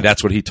 gotcha. See,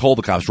 that's what he told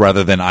the cops,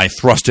 rather than I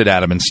thrust it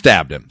at him and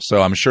stabbed him.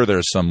 So I'm sure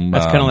there's some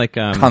that's kind of like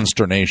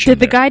consternation. Did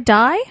the guy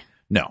die?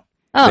 No.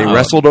 Oh. They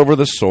wrestled over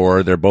the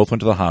sword. They both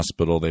went to the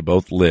hospital. They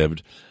both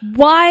lived.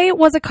 Why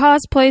was a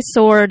cosplay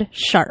sword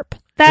sharp?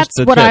 That's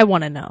what I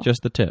want to know.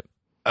 Just the tip.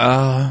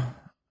 I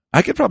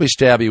could probably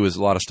stab you with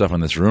a lot of stuff in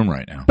this room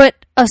right now. But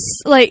as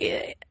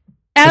I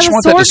just a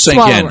want sword that to sink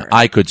swallower, in.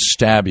 I could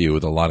stab you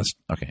with a lot of.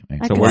 Okay,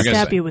 I so could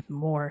stab you with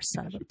more.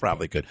 Son of a.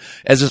 Probably could.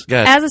 As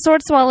a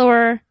sword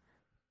swallower.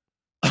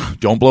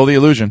 Don't blow the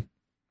illusion.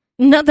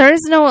 No, there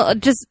is no.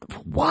 Just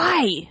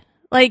why?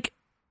 Like.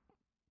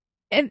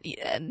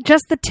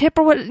 Just the tip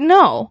or what?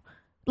 No.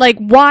 Like,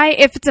 why,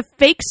 if it's a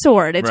fake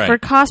sword, it's for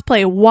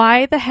cosplay,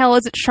 why the hell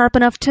is it sharp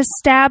enough to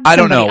stab somebody? I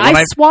don't know.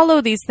 I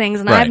swallow these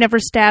things, and I've never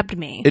stabbed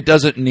me. It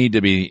doesn't need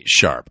to be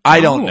sharp. I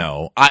don't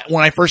know.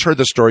 When I first heard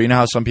the story, you know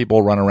how some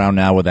people run around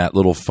now with that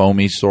little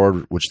foamy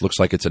sword, which looks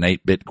like it's an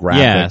 8-bit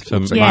graphic?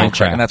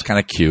 And that's kind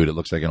of cute. It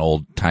looks like an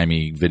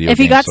old-timey video game If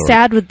you got sword.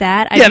 Stabbed with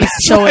that, I'd be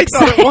so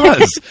excited. I thought it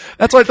was.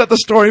 That's what I thought the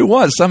story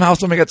was. Somehow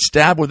somebody got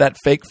stabbed with that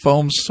fake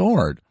foam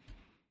sword.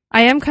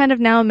 I am kind of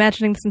now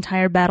imagining this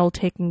entire battle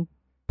taking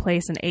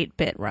place in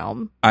 8-bit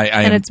realm,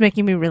 and it's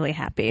making me really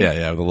happy.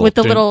 Yeah, with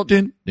the little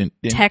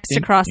text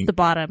across the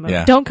bottom.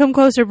 Don't come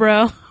closer,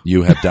 bro.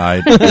 You have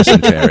died of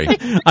dysentery.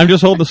 I'm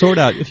just holding the sword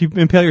out. If you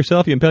impale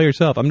yourself, you impale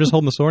yourself. I'm just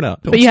holding the sword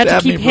out. But you have to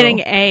keep hitting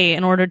A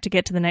in order to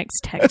get to the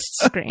next text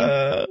screen.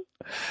 But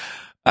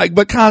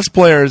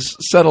cosplayers,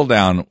 settle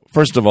down.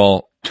 First of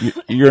all,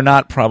 you're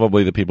not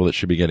probably the people that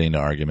should be getting into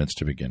arguments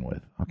to begin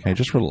with. Okay,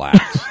 just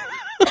relax.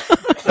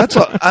 That's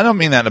all. I don't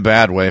mean that in a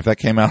bad way if that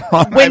came out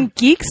wrong. When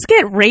geeks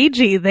get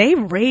ragey, they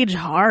rage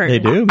hard. They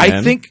do, man.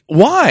 I think,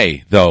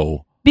 why,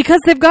 though? Because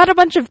they've got a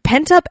bunch of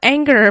pent-up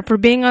anger for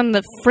being on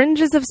the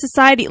fringes of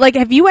society. Like,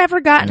 have you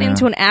ever gotten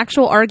into an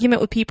actual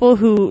argument with people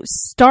who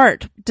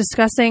start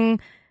discussing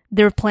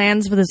their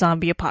plans for the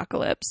zombie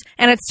apocalypse?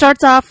 And it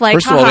starts off like,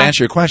 first of all, to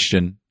answer your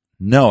question,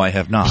 no, I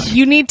have not.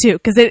 You need to,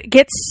 because it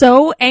gets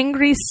so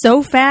angry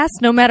so fast,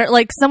 no matter,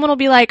 like, someone will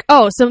be like,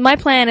 oh, so my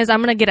plan is I'm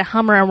going to get a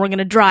Hummer and we're going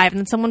to drive, and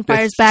then someone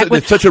fires back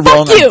with, it's such a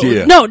wrong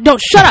idea. No,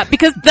 shut up,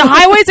 because the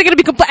highways are going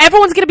to be,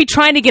 everyone's going to be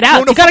trying to get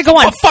out. You got to go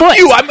on foot. Fuck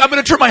you, I'm going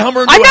to turn my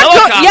Hummer into a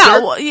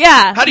helicopter.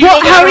 Yeah. How do you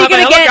know that I don't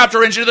have a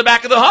helicopter engine to the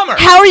back of the Hummer?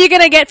 How are you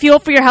going to get fuel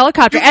for your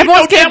helicopter?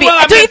 Everyone's going to be,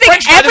 do you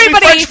think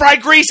everybody... French fry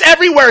grease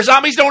everywhere.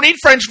 Zombies don't eat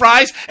French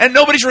fries, and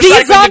nobody's recycling the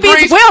grease. These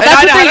zombies will,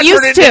 that's what they're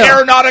used to.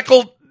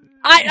 Aeronautical...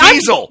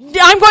 diesel.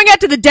 I'm going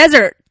out to the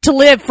desert to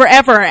live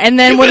forever, and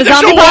then when the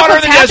zombie apocalypse water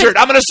in the desert.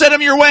 I'm going to send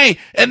them your way,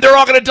 and they're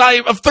all going to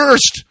die of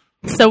thirst.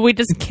 So we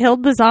just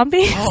killed the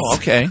zombies? Oh,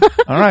 okay.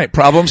 All right.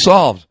 Problem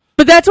solved.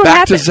 But that's what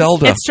happens. Back to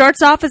Zelda. It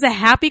starts off as a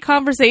happy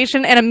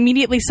conversation, and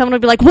immediately someone will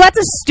be like, well, that's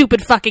a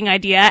stupid fucking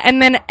idea.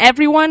 And then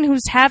everyone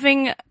who's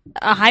having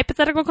a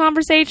hypothetical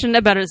conversation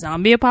about a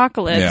zombie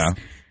apocalypse...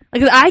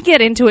 Like, I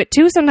get into it,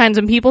 too, sometimes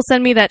when people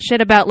send me that shit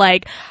about,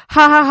 like,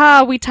 ha ha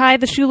ha, we tie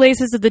the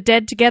shoelaces of the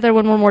dead together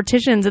when we're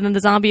morticians and then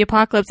the zombie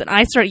apocalypse, and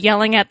I start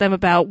yelling at them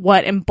about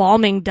what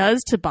embalming does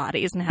to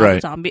bodies and how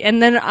zombie...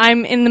 And then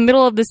I'm in the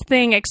middle of this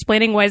thing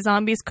explaining why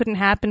zombies couldn't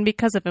happen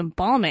because of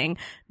embalming,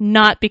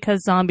 not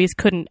because zombies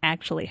couldn't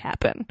actually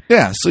happen.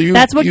 Yeah, so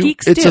that's what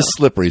geeks do. It's a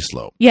slippery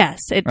slope. Yes,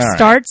 it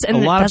starts and a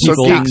lot of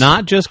people,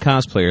 not just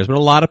cosplayers, but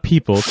a lot of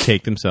people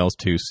take themselves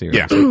too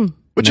seriously. Yeah.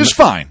 Which is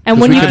fine. And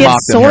when you get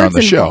swords on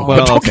the show, well,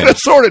 but don't get a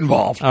sword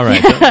involved. All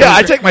right. Yeah,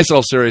 I take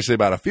myself seriously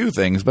about a few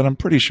things, but I'm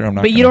pretty sure I'm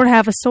not. But you don't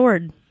have a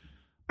sword.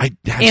 I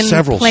have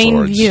several plain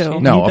swords.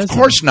 View. No, of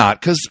course not.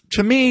 Because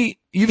to me,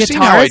 you've seen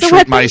how I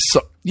treat my.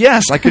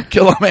 Yes, I could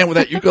kill a man with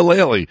that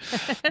ukulele,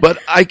 but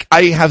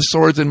I have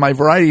swords in my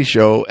variety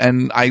show,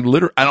 and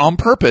and on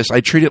purpose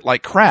I treat it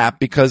like crap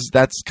because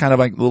that's kind of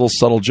like a little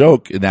subtle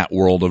joke in that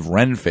world of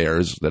Ren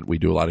fairs that we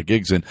do a lot of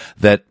gigs in.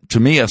 That to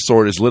me, a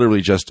sword is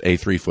literally just a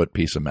 3-foot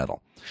piece of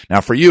metal.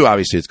 Now, for you,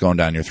 obviously, it's going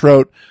down your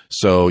throat,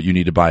 so you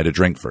need to buy it a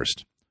drink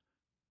first.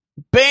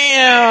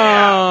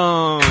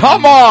 Bam!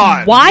 Come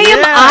on! Why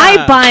am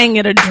I buying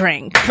it a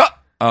drink?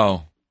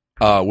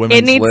 Women's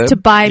It needs lib? to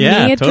buy me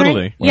a totally.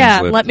 drink. Yeah,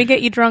 let me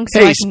get you drunk.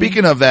 So Hey,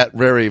 speaking of that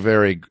very,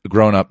 very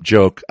grown-up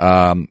joke,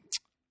 I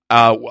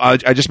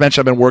just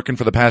mentioned I've been working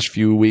for the past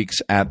few weeks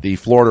at the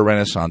Florida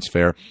Renaissance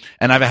Fair,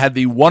 and I've had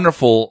the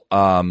wonderful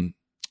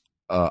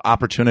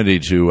opportunity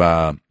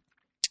to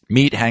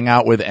meet, hang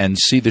out with, and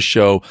see the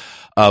show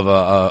of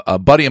a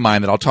buddy of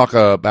mine that I'll talk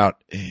about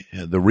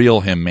the real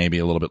him maybe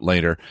a little bit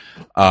later.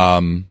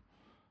 But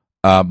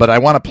I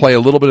want to play a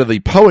little bit of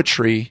the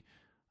poetry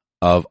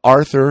of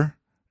Arthur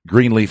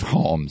Greenleaf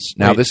Holmes.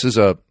 Now, Wait, this is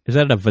Is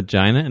that a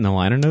vagina in the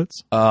liner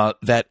notes?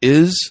 that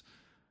is...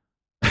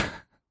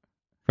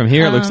 From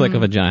here, it looks like a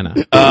vagina.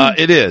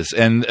 It is,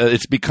 and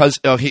it's because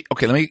let me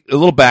a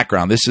little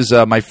background. This is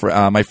my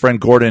friend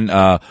Gordon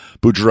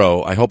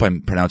Boudreau. I hope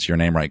I'm pronouncing your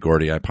name right,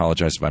 Gordy. I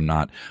apologize if I'm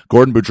not.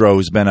 Gordon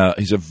Boudreau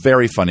he's a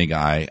very funny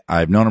guy.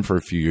 I've known him for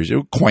a few years. We're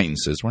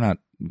acquaintances. We're not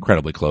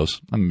incredibly close.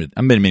 I'm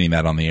admitting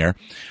that on the air.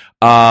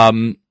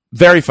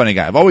 Very funny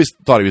guy. I've always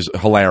thought he was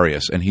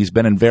hilarious, and he's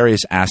been in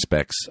various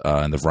aspects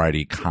in the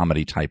variety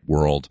comedy type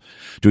world,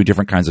 doing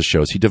different kinds of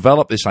shows. He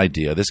developed this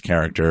idea, this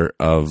character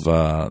of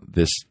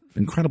this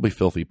incredibly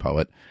filthy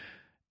poet.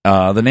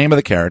 The name of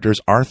the character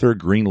is Arthur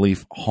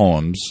Greenleaf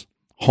Holmes.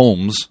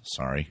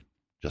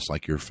 Just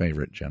like your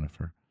favorite,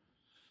 Jennifer.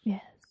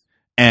 Yes.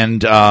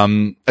 And I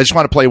just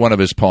want to play one of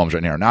his poems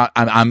right now. Now,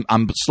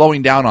 I'm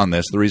slowing down on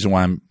this. The reason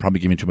why I'm probably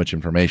giving too much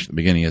information at the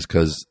beginning is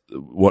because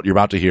what you're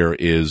about to hear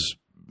is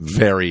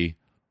very...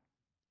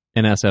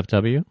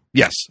 NSFW?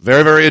 Yes,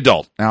 very, very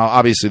adult. Now,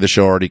 obviously, the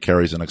show already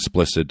carries an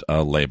explicit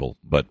label,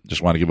 but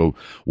just want to give a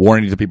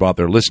warning to people out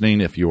there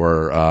listening. If you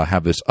are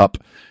have this up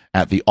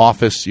at the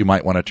office, you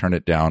might want to turn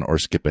it down or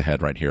skip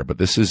ahead right here. But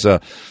this is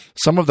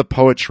some of the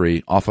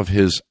poetry off of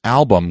his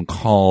album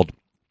called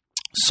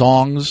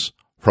Songs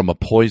from a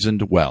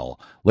Poisoned Well.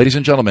 Ladies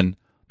and gentlemen,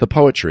 the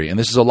poetry, and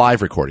this is a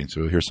live recording,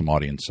 so here's some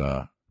audience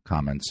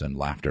comments and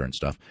laughter and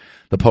stuff.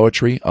 The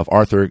poetry of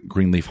Arthur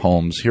Greenleaf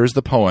Holmes. Here's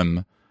the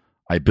poem,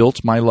 I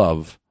Built My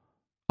Love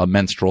a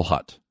Menstrual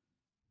Hut.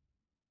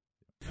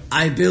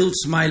 I built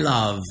my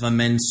love a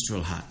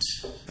menstrual hut.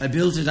 I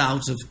built it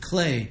out of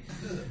clay.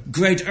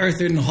 Great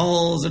earthen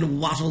halls and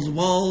wattled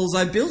walls,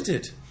 I built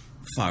it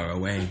far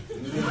away.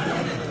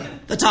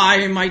 That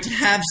I might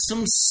have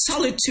some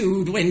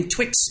solitude when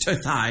twixt her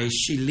thighs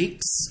she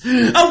leaks.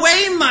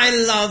 Away, my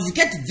love,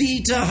 get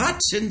thee to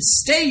hut and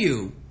stay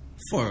you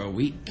for a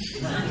week.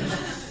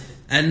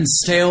 And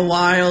stay a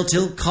while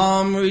till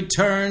calm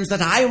returns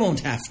that I won't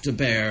have to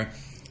bear.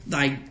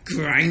 Thy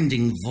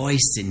grinding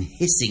voice and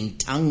hissing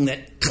tongue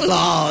that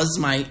claws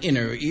my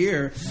inner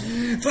ear.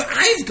 For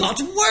I've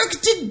got work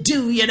to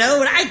do, you know,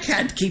 and I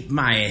can't keep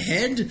my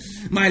head.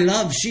 My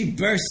love, she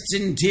bursts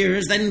in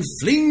tears, then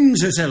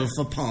flings herself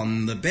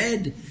upon the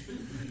bed.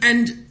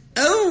 And,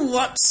 oh,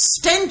 what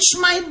stench,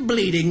 my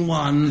bleeding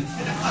one!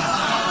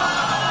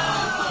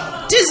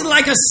 'Tis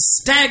like a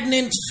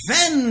stagnant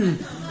fen.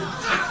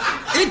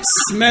 It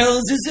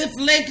smells as if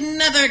Lake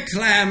Nether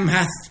Clam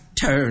hath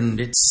turned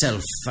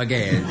itself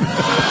again.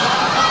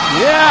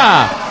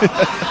 Yeah.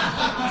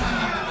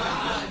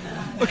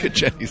 Look at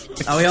Jenny's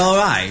face. Are we all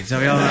right?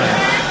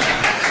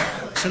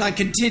 Should I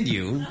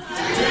continue?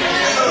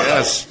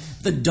 Yes.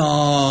 The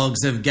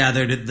dogs have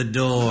gathered at the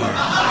door.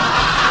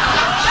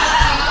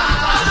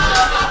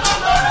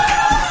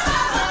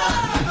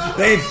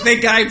 They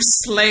think I've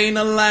slain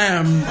a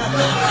lamb.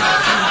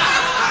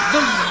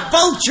 The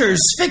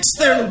vultures fix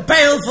their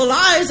baleful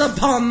eyes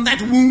upon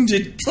that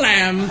wounded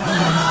clam.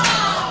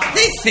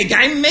 They think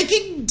I'm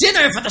making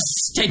dinner, for the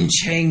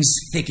stench hangs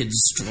thick and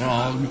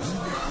strong.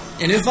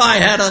 And if I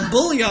had a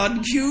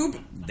bouillon cube,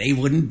 they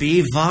wouldn't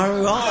be far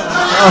wrong.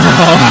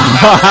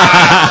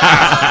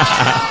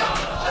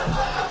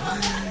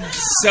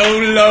 So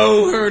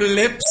low her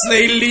lips,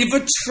 they leave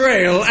a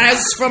trail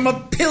as from a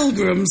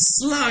pilgrim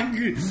slug.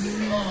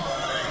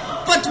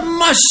 But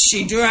must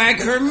she drag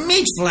her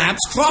meat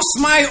flaps across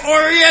my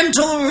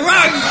oriental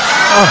rug?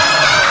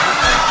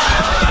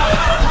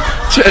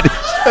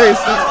 Jenny's face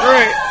is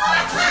great.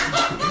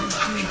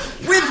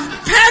 With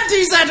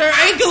panties at her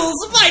ankles,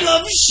 my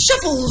love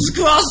shuffles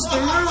across the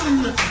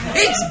room.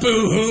 It's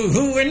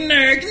boo-hoo-hoo and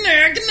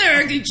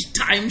nerg each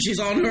time she's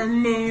on her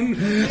moon.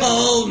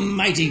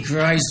 Almighty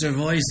Christ, her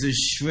voice is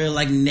shrill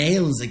like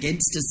nails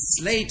against a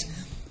slate.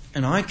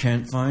 And I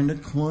can't find a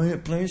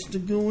quiet place to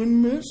go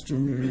and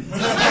masturbate.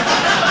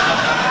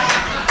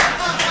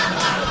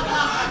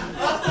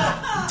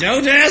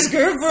 Don't ask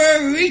her for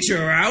a reach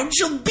around.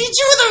 She'll beat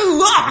you with a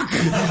rock.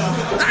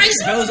 I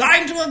suppose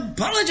I'm to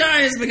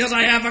apologize because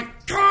I have a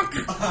cock.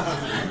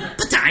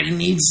 But I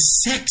need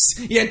sex,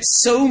 yet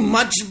so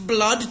much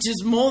blood,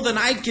 'tis more than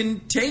I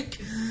can take.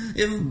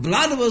 If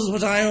blood was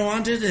what I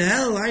wanted,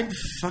 hell, I'd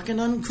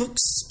fucking uncooked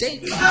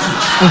steak.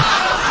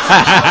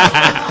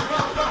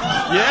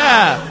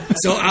 Yeah.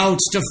 So out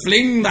to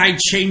fling thy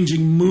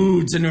changing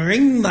moods and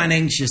wring thine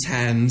anxious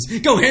hands.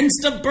 Go hence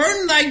to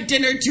burn thy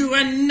dinner to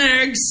and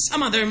nerg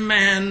some other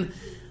man.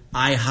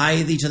 I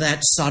hie thee to that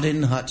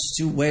sodden hut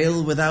to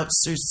wail without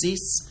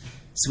surcease.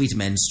 Sweet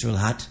menstrual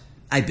hut,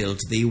 I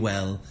built thee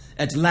well.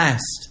 At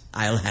last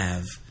I'll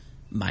have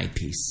my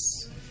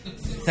peace.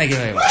 Thank you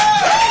very much.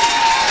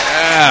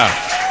 Yeah.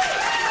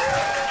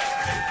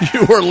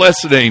 You were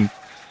listening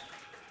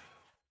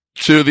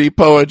to the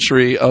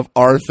poetry of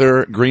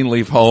Arthur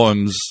Greenleaf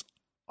Holmes.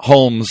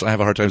 I have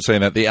a hard time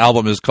saying that. The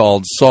album is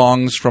called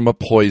Songs from a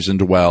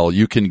Poisoned Well.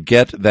 You can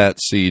get that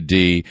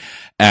CD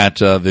at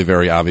the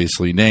very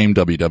obviously named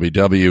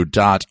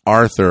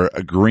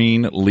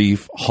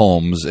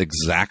www.arthurgreenleafholmes,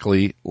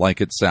 exactly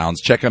like it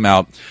sounds. Check him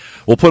out.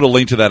 We'll put a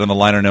link to that in the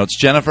liner notes.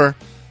 Jennifer,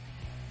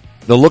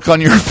 the look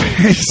on your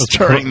face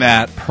during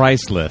that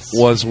priceless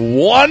was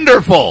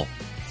wonderful.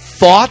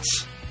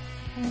 Thoughts?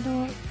 I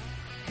don't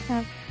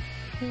have...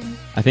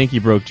 I think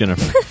you broke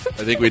Jennifer.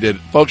 I think we did.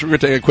 Folks, we're going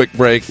to take a quick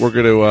break. We're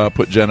going to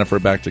put Jennifer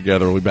back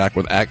together. We'll be back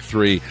with Act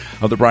 3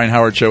 of The Brian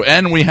Howard Show.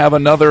 And we have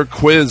another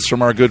quiz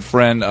from our good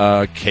friend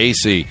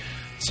Casey.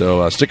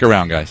 So stick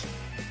around, guys.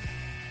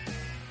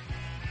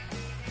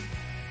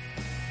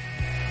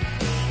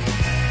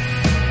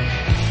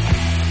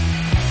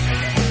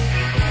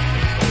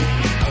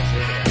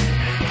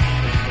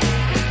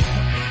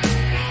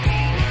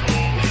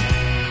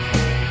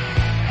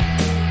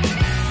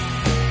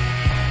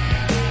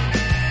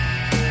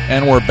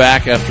 And we're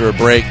back after a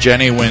break.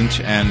 Jenny went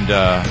and...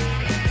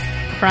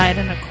 cried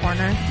in a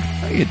corner.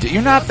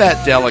 You're not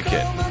that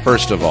delicate,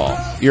 first of all.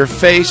 Your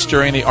face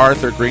during the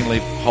Arthur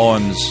Greenleaf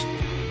Holmes...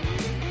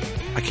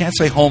 I can't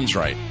say Holmes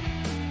right.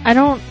 I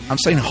don't... I'm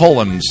saying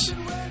Holmes.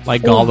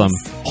 Like Gollum.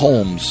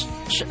 Holmes.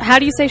 How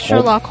do you say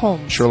Sherlock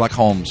Holmes? Sherlock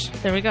Holmes.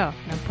 There we go.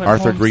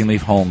 Arthur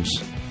Greenleaf Holmes.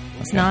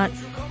 It's not...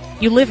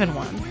 You live in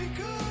one.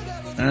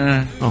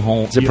 A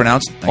home. Is it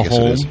pronounced? I guess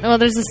it is. Oh,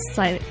 there's a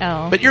slight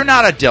L. But you're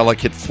not a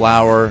delicate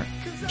flower,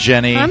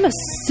 Jenny. I'm a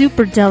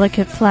super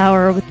delicate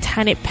flower with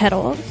tiny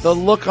petals. The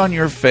look on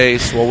your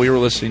face while we were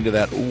listening to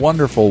that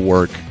wonderful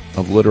work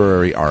of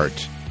literary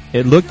art.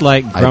 It looked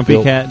like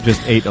Grumpy Cat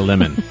just ate a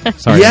lemon.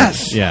 Sorry.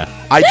 Yes. Yeah.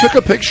 I took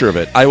a picture of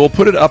it. I will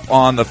put it up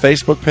on the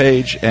Facebook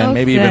page and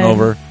maybe even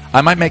over.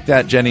 I might make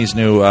that Jenny's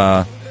new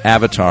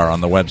avatar on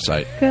the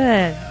website.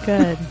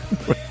 Good.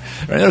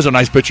 There's a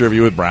nice picture of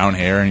you with brown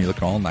hair, and you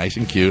look all nice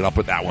and cute. I'll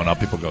put that one up.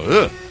 People go,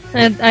 ugh.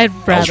 And I'd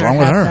rather what's wrong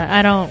with her? That.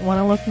 I don't want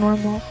to look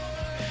normal.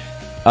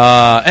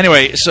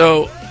 Anyway,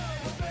 so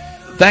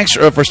thanks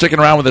for sticking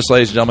around with us,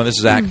 ladies and gentlemen. This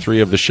is Act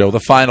 3 of the show,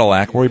 the final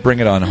act, where we bring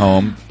it on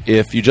home.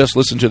 If you just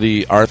listened to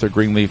the Arthur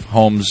Greenleaf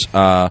Holmes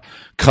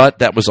cut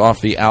that was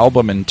off the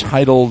album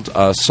entitled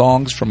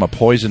Songs from a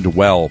Poisoned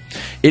Well,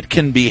 it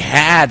can be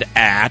had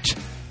at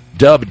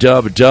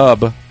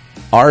Arthur,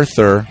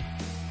 ARTHUR,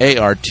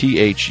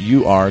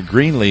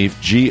 Greenleaf,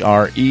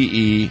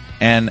 GREENLEAF,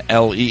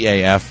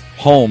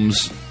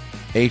 Holmes,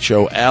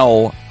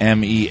 HOLMES.com,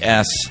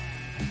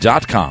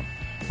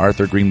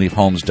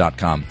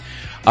 ArthurGreenleafHolmes.com.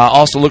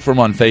 Also look for him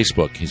on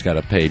Facebook. He's got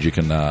a page. You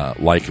can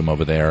like him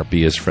over there,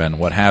 be his friend,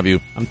 what have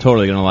you. I'm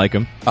totally going to like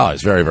him. Oh,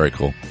 he's very, very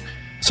cool.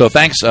 So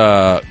thanks,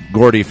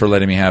 Gordy, for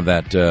letting me have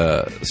that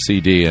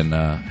CD, and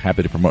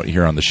happy to promote you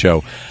here on the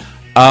show.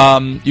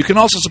 You can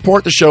also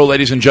support the show,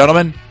 ladies and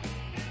gentlemen.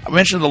 I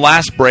mentioned in the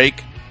last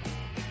break,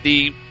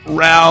 the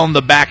round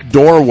the back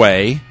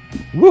doorway.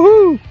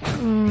 Woohoo!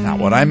 Not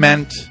what I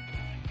meant.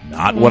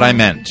 Not what I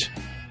meant.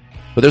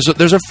 But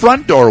there's a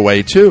front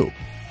doorway, too.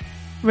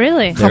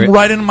 Really? Come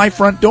right into my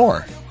front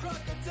door.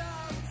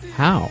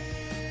 How?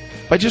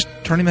 By just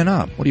turning the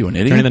knob. What are you, an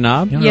idiot? Turning the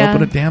knob? You don't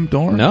open a damn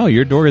door? No,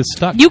 your door is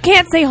stuck. You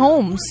can't say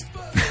Holmes.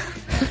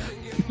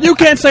 You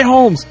can't say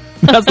Holmes.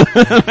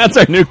 That's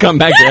our new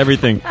comeback to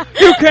everything.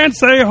 You can't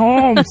say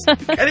Holmes.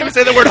 Can't even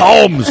say the word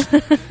Holmes.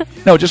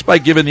 No, just by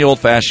giving the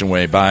old-fashioned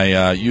way,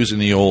 by using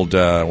the old,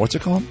 what's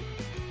it called?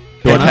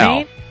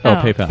 PayPal.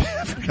 PayPal.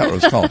 I forgot what it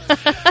was called.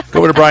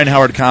 Go over to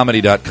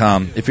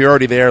BrianHowardComedy.com. If you're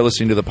already there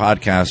listening to the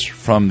podcast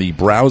from the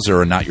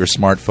browser and not your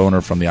smartphone,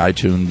 or from the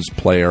iTunes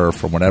player, or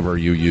from whatever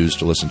you use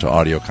to listen to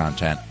audio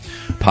content,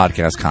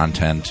 podcast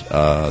content,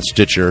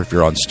 Stitcher. If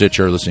you're on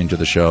Stitcher listening to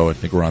the show, I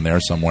think we're on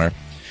there somewhere.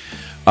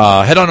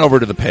 Head on over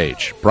to the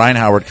page,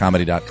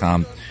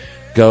 BrianHowardComedy.com.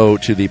 Go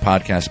to the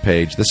podcast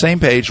page. The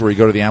same page where you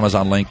go to the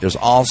Amazon link, there's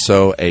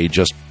also a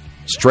just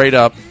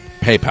straight-up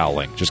PayPal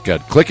link. Just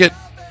click it,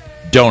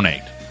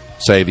 donate.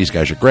 Say, these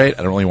guys are great.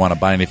 I don't really want to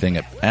buy anything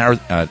at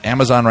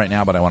Amazon right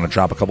now, but I want to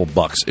drop a couple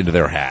bucks into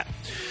their hat.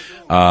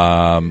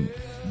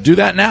 Do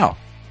that now.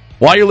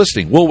 While you're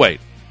listening, we'll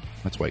wait.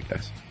 Let's wait,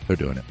 guys. They're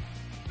doing it.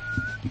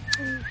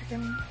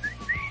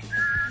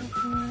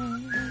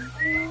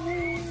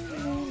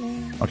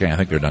 Okay, I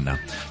think they're done now.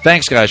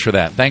 Thanks, guys, for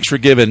that. Thanks for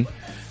giving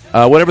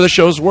whatever the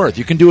show's worth.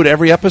 You can do it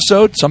every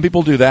episode. Some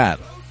people do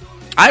that.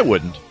 I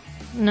wouldn't.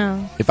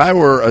 No. If I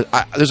were,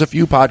 there's a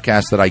few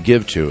podcasts that I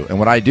give to, and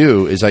what I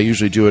do is I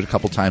usually do it a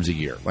couple times a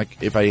year.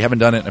 Like, if I haven't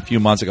done it in a few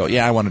months, I go,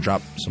 yeah, I want to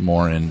drop some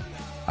more in.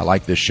 I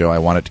like this show. I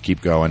want it to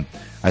keep going.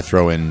 I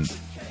throw in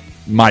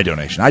my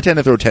donation. I tend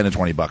to throw 10 to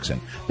 20 bucks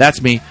in.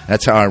 That's me.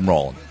 That's how I'm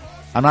rolling.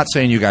 I'm not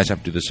saying you guys have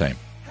to do the same.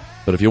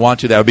 But if you want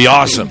to, that would be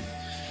awesome.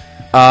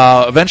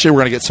 Eventually, we're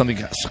going to get something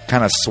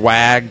kind of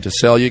swag to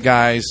sell you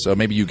guys. So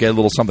maybe you get a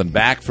little something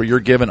back for your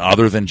giving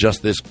other than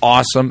just this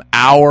awesome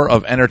hour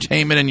of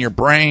entertainment in your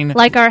brain.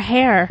 Like our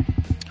hair.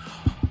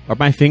 Or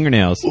my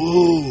fingernails.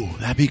 Ooh,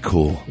 that'd be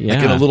cool.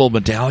 Yeah. Like a little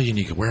medallion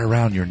you could wear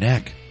around your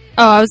neck.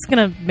 Oh, I was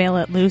going to mail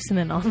it loose in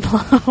an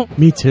envelope.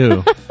 Me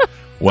too.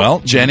 Well,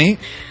 Jenny,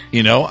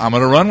 I'm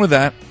going to run with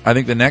that. I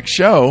think the next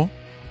show,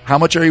 how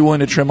much are you willing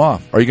to trim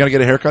off? Are you going to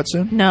get a haircut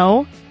soon?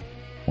 No.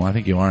 Well, I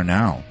think you are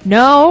now.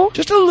 No.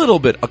 Just a little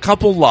bit. A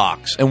couple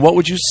locks. And what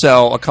would you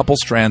sell a couple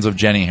strands of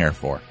Jenny hair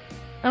for?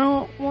 I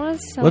don't want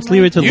to sell Let's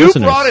leave it to you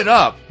listeners. You brought it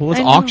up. Well,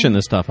 let's auction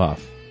this stuff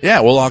off. Yeah,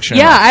 we'll auction it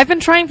Yeah, off. I've been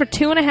trying for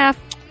 2.5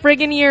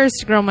 friggin' years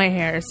to grow my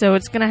hair, so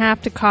it's going to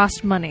have to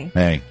cost money.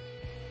 Hey,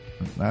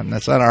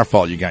 that's not our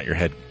fault you got your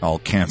head all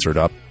cancered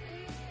up.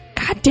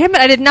 God damn it,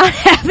 I did not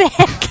have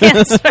head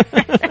cancer.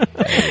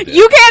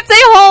 You can't say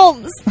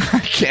Holmes. I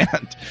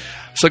can't.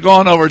 So go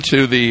on over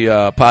to the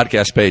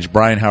podcast page,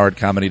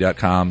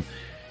 BrianHowardComedy.com,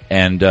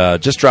 and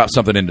just drop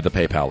something into the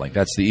PayPal link.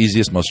 That's the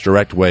easiest, most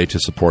direct way to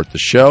support the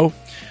show.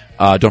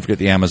 Don't forget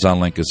the Amazon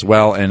link as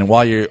well. And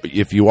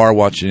if you are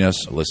watching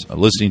us,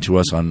 listening to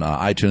us on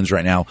iTunes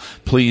right now,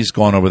 please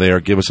go on over there,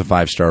 give us a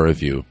 5-star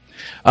review.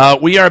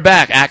 We are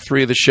back, Act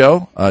 3 of the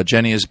show.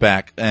 Jenny is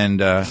back, and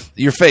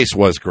your face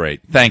was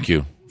great. Thank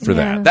you for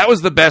that. That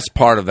was the best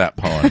part of that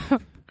poem.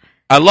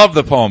 I love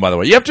the poem, by the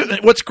way. You have to.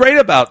 What's great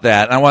about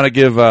that, and I want to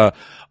give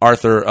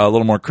Arthur a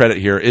little more credit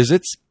here, is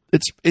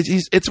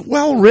it's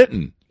well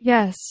written.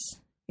 Yes.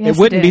 It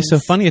wouldn't be so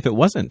funny if it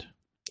wasn't.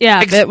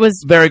 Yeah, it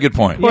was very good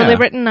point. Poorly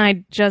written.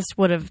 I just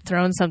would have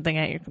thrown something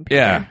at your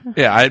computer.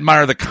 Yeah. I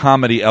admire the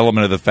comedy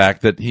element of the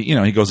fact that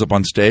he goes up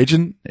on stage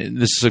and in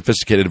this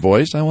sophisticated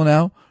voice, I will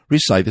now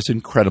recite this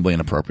incredibly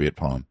inappropriate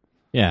poem.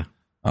 Yeah.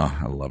 Oh,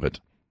 I love it.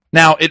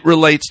 Now, it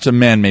relates to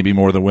men maybe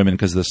more than women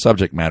because the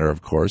subject matter,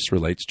 of course,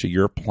 relates to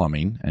your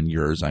plumbing and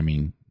yours. I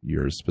mean,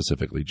 yours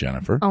specifically,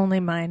 Jennifer. Only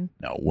mine.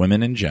 No,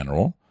 women in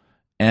general.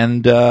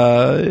 And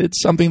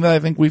it's something that I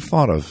think we've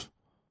thought of.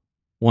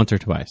 Once or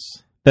twice.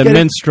 The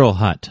menstrual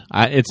hut.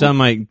 It's on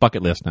my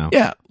bucket list now.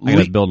 Yeah. I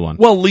gotta build one.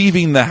 Well,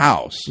 leaving the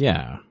house.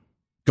 Yeah.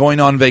 Going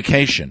on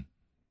vacation.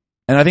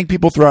 And I think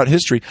people throughout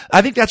history,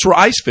 I think that's where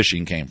ice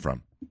fishing came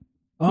from.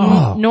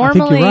 Oh, normally, I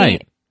think you're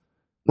right.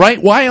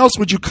 Right? Why else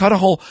would you cut a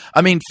hole?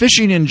 I mean,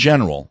 fishing in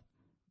general,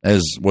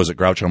 as was it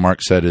Groucho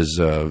Marx said, is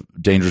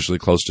dangerously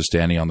close to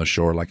standing on the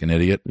shore like an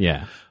idiot.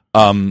 Yeah.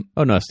 Oh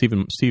no,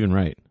 Stephen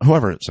Wright.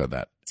 Whoever said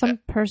that. Some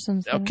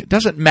person said Okay,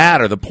 doesn't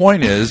matter. The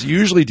point is, you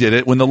usually did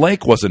it when the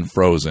lake wasn't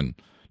frozen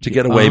to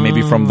get away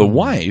maybe from the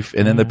wife,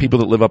 and then the people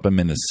that live up in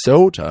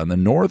Minnesota and the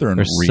northern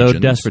regions. They're so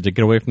desperate to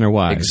get away from their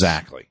wives.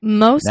 Exactly.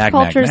 Most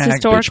cultures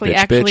historically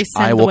actually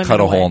send I the will women cut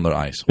a away. hole in the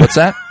ice. What's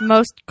that?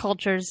 Most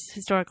cultures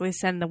historically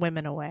send the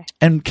women away.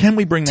 And can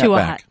we bring that To a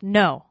back? hut.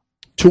 No.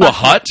 To a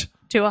hut?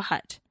 To a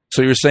hut.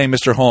 So you're saying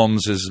Mr.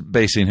 Holmes is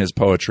basing his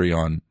poetry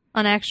on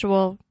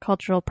actual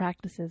cultural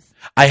practices.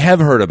 I have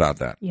heard about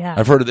that. Yeah.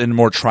 I've heard it in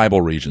more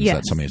tribal regions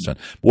that somebody's done.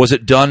 Was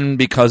it done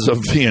because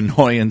of the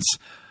annoyance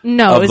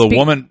No, of the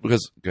woman?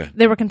 Because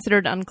they were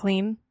considered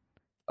unclean.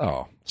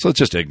 Oh, so it's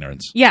just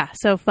ignorance. Yeah,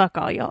 so fuck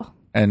all y'all.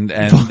 And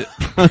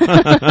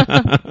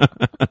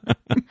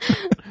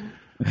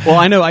Well,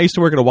 I know I used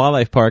to work at a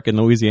wildlife park in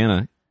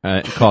Louisiana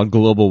called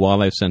Global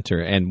Wildlife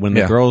Center, and when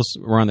the girls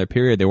were on their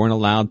period, they weren't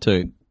allowed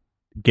to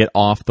get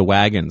off the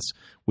wagons.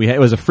 It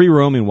was a free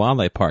roaming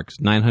wildlife park,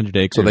 900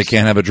 acres. So they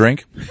can't have a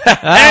drink?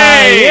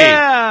 Hey!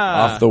 Yeah!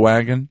 Off the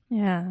wagon?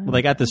 Yeah. Well,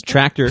 they got this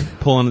tractor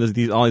pulling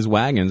all these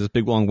wagons, this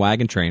big long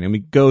wagon train, and we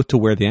go to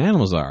where the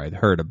animals are. The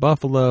herd of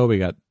buffalo, we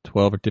got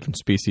 12 different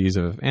species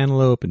of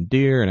antelope and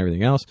deer and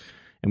everything else,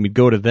 and we'd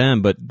go to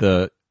them, but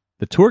the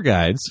tour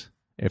guides,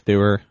 if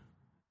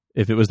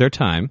it was their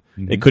time,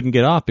 they couldn't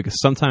get off because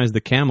sometimes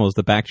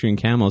the Bactrian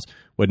camels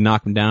would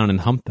knock them down and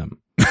hump them.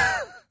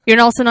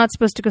 You're also not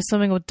supposed to go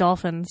swimming with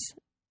dolphins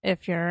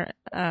if you're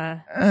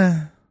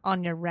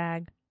on your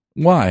rag.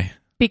 Why?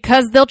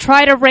 Because they'll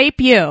try to rape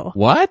you.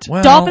 What?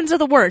 Well, Dolphins are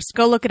the worst.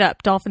 Go look it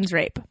up. Dolphins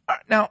rape.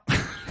 Now,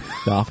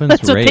 dolphins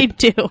That's rape. what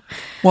they do.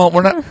 well,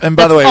 we're not. And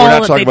by the That's way, we're all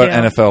not that talking they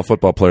about do. NFL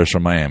football players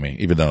from Miami,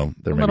 even though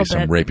there may be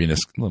some rapiness,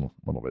 little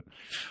bit.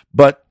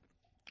 But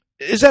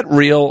is that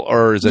real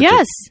or is it?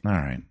 Yes. All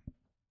right.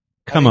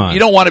 Come on. You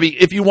don't want to be.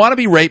 If you want to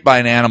be raped by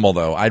an animal,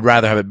 though, I'd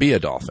rather have it be a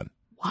dolphin.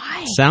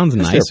 Why? Sounds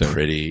nicer. They're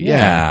pretty.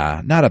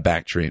 Yeah. Not a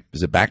Bactrian.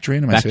 Is it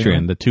Bactrian?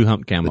 Bactrian, the two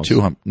hump camels. The two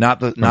hump, not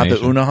the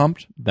Una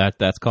humped.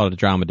 That's called a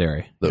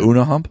dromedary. The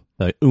Una hump.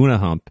 The Una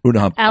hump.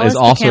 Una hump Alice is the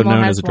also camel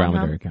known has as a one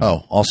dromedary hump.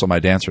 camel. Oh, also my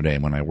dancer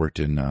name when I worked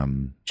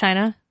in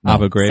China?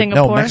 Abu Ghraib.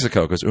 Singapore? No,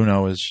 Mexico, because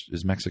Uno is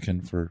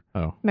Mexican for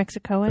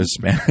Mexicoan? is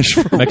Spanish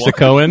for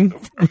Mexicoan.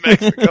 for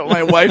Mexico.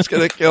 My wife's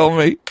gonna kill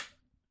me.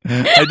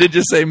 I did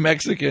just say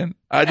Mexican.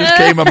 I just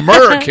came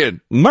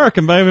American.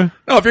 American, baby.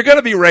 No, if you're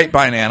gonna be raped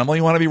by an animal,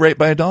 you want to be raped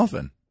by a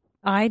dolphin.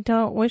 I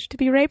don't wish to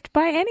be raped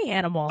by any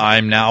animal.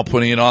 I'm now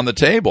putting it on the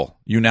table.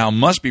 You now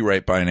must be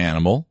raped by an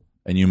animal,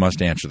 and you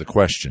must answer the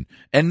question.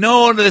 And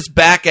no to this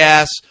back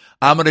ass,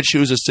 I'm going to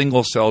choose a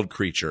single-celled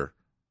creature.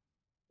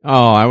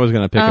 Oh, I was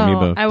going to pick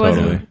amoeba. I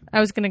totally. wasn't. I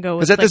was going to go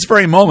with Because at this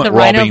very moment, the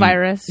we're all being,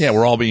 rhinovirus. yeah,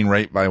 we're all being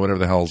raped by whatever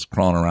the hell's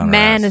crawling around our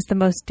Man ass. is the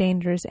most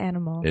dangerous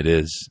animal. It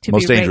is. to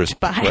Most be dangerous raped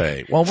by.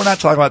 prey. Well, we're not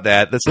talking about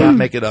that. Let's not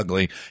make it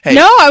ugly. Hey,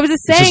 No, I was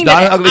just this is saying not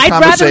that an ugly I'd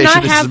rather conversation.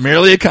 not This have is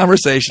merely a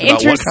conversation about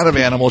what interspe- kind of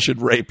animal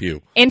should rape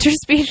you.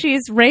 interspecies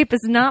rape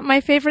is not my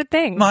favorite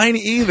thing. Mine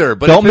either.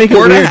 But Don't if make it it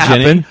were to weird,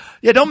 happen, Jenny.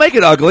 yeah, don't make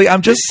it ugly.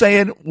 I'm just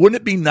saying,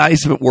 wouldn't it be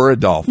nice if it were a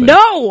dolphin?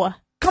 No,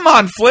 Come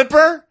on,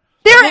 Flipper.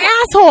 they're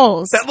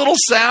assholes. That little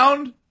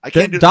sound. I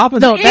can't do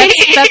Dolphins. No,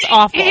 that's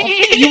awful.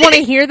 You want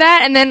to hear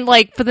that, and then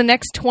like for the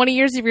next 20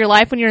 years of your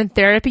life, when you're in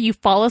therapy, you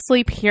fall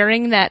asleep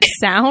hearing that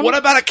sound. What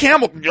about a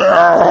camel?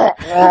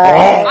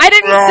 I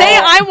didn't say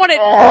I wanted.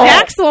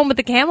 Jack's the one with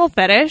the camel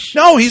fetish.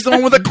 No, he's the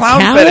one with the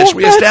clown Camel fetish.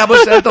 We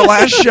established that at the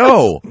last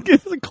show.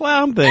 It's a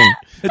clown thing.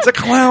 It's a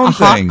clown A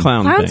hot thing.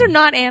 clown Clowns thing. are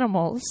not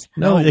animals.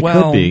 No, it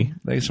well, could be.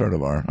 They sort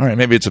of are. All right,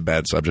 maybe it's a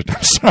bad subject.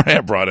 I'm sorry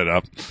I brought it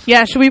up.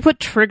 Yeah, should we put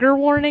trigger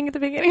warning at the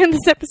beginning of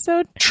this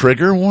episode?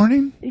 Trigger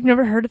warning? You've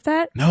never heard of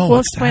that? No, We'll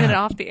what's explain that? it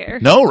off the air.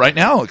 No, right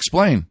now.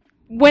 Explain.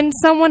 When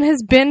someone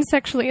has been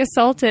sexually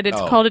assaulted, it's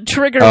Oh. called a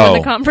trigger Oh. in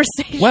the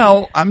conversation.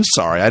 Well, I'm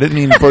sorry. I didn't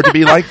mean for it to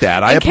be like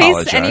that. I in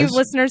apologize. case any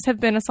listeners have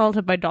been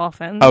assaulted by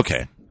dolphins.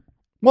 Okay.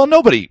 Well,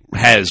 nobody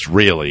has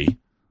really.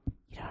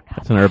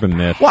 It's an urban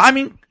myth. Well, I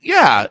mean,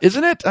 yeah,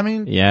 isn't it? I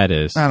mean, Yeah, it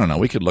is. I don't know.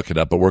 We could look it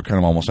up, but we're kind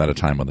of almost out of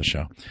time on the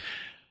show.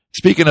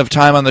 Speaking of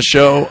time on the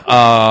show,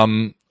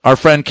 our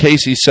friend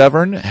Casey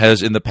Severn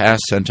has in the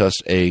past sent us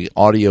a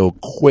audio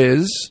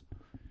quiz.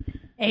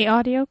 A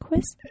audio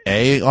quiz?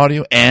 A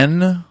audio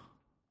N.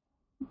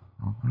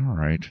 All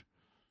right.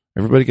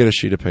 Everybody get a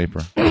sheet of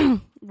paper.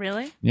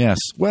 Really? Yes.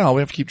 Well,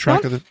 we have to keep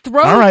track of the.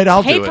 Throw All right,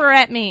 I'll do it. paper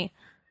at me.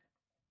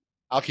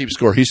 I'll keep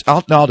score.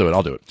 I'll do it.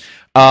 I'll do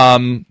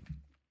it.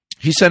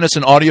 He sent us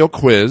an audio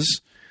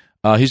quiz,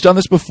 He's done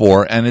this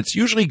before, and it's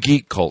usually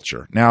geek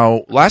culture.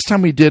 Now, last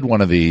time we did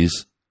one of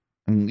these,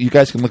 and you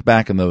guys can look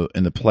back in the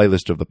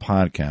playlist of the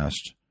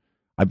podcast.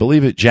 I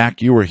believe it,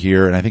 Jack, you were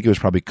here, and I think it was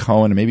probably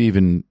Cohen and maybe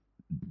even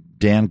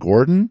Dan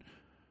Gordon,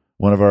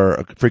 one of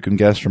our frequent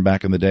guests from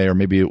back in the day, or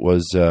maybe it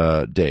was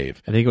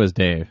Dave. I think it was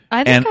Dave.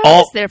 I think I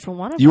was there for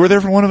one of them. You were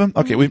there for one of them?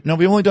 Okay, we've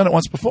only done it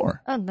once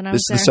before. Oh, then I was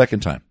was there. This is the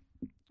second time.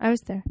 I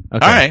was there.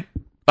 Okay. All right.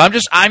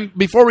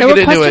 Before we there get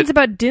were into questions it.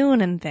 about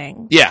Dune and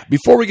things. Yeah,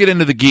 before we get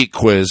into the geek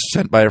quiz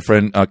sent by our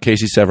friend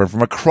Casey Severn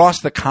from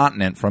across the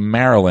continent, from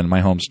Maryland, my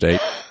home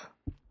state,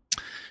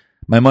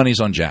 my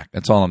money's on Jack.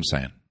 That's all I'm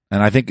saying.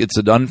 And I think it's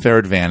an unfair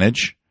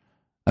advantage.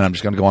 And I'm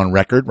just going to go on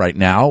record right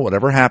now.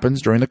 Whatever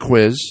happens during the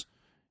quiz,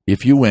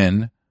 if you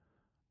win,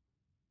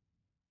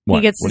 what?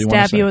 He gets to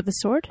stab you with a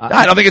sword?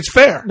 I don't think it's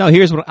fair. No,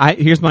 here's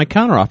my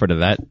counteroffer to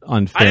that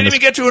unfairness. I didn't even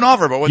get to an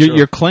offer, but what's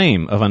your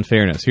claim of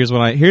unfairness? Here's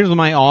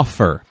my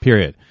offer.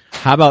 Period.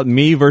 How about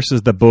me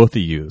versus the both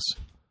of yous?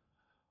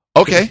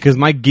 Okay. Because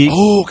my geek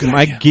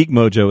idea. geek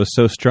mojo is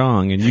so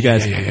strong, and you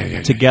guys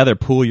together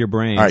pool your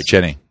brains. All right,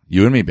 Jenny,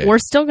 you and me, baby. We're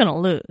still going to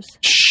lose.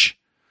 Shh.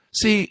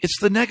 See, it's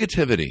the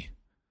negativity.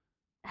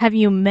 Have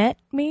you met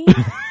me?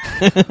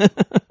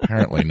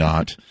 Apparently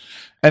not.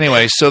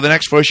 Anyway, so the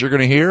next voice you're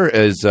going to hear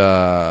is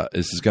going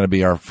to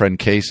be our friend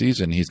Casey's,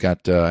 and he's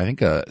got I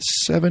think a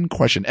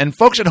 7-question. And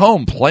folks at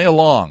home, play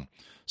along.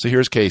 So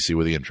here's Casey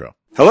with the intro.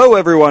 Hello,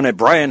 everyone at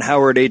Brian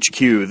Howard HQ.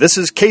 This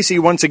is Casey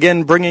once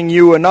again bringing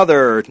you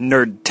another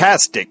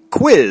nerdtastic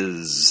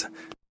quiz.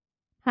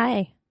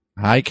 Hi.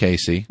 Hi,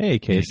 Casey. Hey,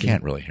 Casey. You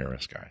can't really hear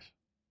us, guys.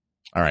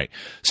 All right.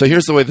 So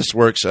here's the way this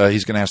works.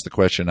 He's going to ask the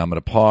question. I'm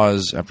going to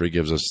pause after he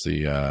gives us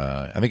the,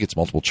 I think it's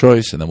multiple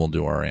choice, and then we'll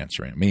do our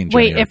answering. Me and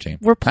Jenny, Wait, if team.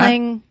 we're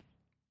playing,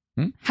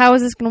 how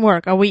is this going to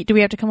work? Do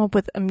we have to come up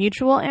with a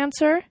mutual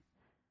answer?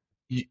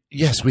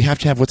 Yes, we have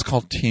to have what's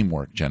called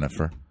teamwork,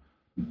 Jennifer.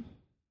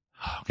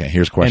 Okay,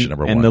 here's question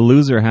number 1. And the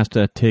loser has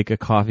to take a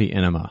coffee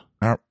enema.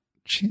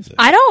 Jesus.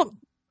 I don't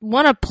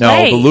want to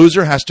play. No, the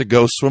loser has to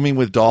go swimming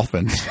with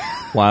dolphins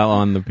while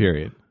on the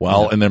period.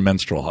 While in their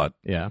menstrual hut.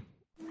 Yeah.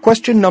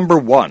 Question number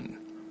 1.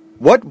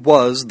 What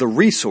was the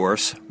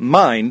resource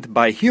mined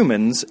by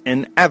humans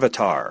in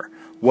Avatar?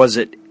 Was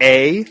it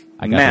A,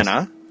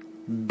 mana,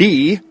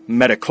 B,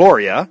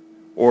 metachloria,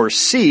 or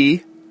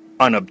C,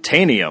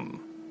 unobtainium?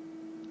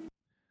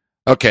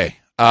 Okay.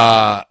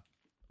 I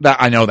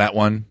know that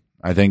one.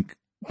 I think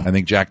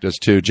Jack does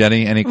too.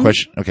 Jenny, any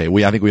question? Okay,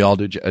 I think we all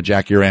do.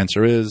 Jack, your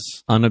answer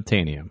is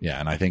unobtainium. Yeah,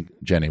 and I think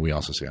Jenny, we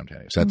also say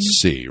unobtainium. So that's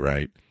C,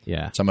 right?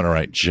 Yeah. So I'm going to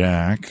write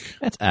Jack.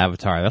 That's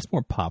Avatar. That's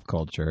more pop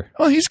culture.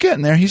 Oh, he's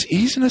getting there. He's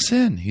easing us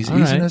in. All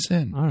right. Us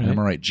in. All right. I'm going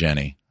to write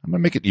Jenny. I'm going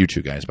to make it you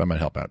two guys, but I might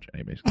help out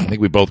Jenny. I think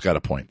we both got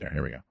a point there.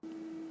 Here we go.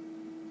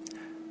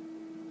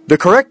 The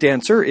correct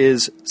answer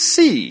is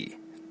C,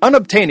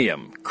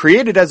 unobtainium,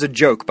 created as a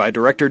joke by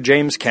director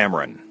James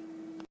Cameron.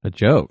 A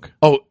joke?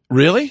 Oh,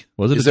 really?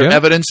 Was it Is there joke?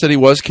 evidence that he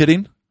was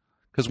kidding?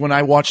 Because when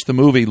I watched the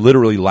movie,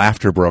 literally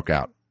laughter broke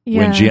out.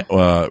 Yeah. When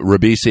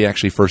Ribisi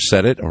actually first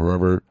said it, or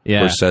whoever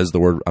first says the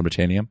word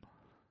unobtainium.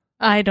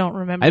 I don't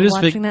remember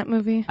watching that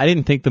movie. I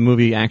didn't think the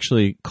movie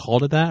actually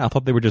called it that. I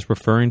thought they were just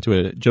referring to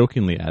it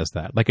jokingly as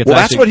that. Like, it's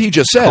that's what he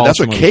just said. That's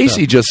what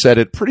Casey just said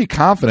it pretty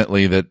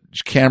confidently, that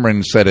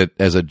Cameron said it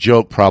as a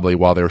joke probably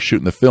while they were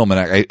shooting the film,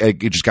 and it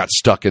just got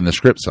stuck in the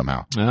script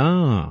somehow.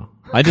 Oh.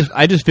 I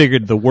just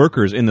figured the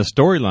workers in the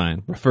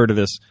storyline refer to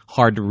this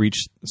hard to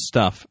reach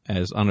stuff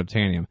as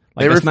unobtainium.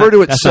 Like, they refer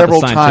to it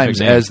several times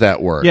as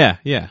that word. Yeah,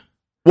 yeah.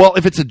 Well,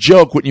 if it's a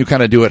joke, wouldn't you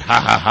kind of do it, ha,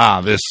 ha,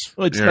 ha, this?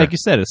 Well, it's like you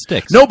said, it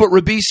sticks. No, but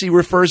Ribisi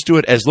refers to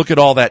it as, look at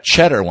all that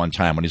cheddar one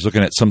time when he's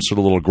looking at some sort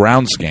of little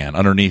ground scan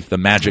underneath the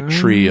magic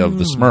tree of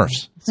the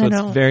Smurfs. So it's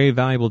very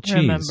valuable cheese.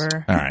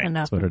 Remember all right.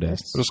 That's what it is.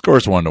 So the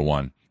score's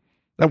 1-1.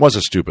 That was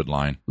a stupid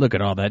line. Look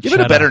at all that Give it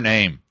a better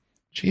name.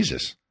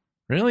 Jesus.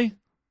 Really?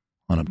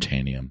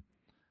 Unobtainium.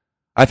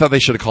 I thought they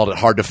should have called it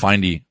hard to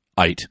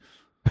findy-ite.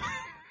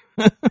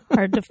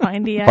 Hard to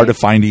findy-ite. Hard to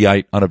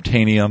findy-ite,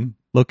 unobtainium.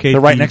 Locate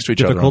They're right next to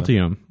each other.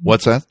 Difficultium.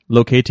 What's that?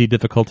 Locate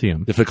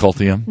difficultium.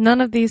 Difficultium.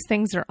 None of these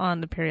things are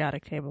on the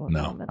periodic table. At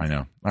the No, moment. I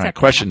know. All right,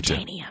 question 2.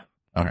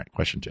 All right,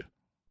 question 2.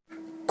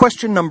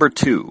 Question number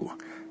 2.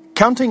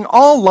 Counting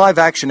all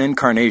live-action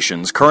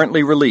incarnations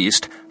currently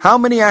released, how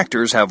many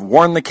actors have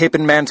worn the cape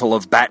and mantle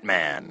of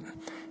Batman?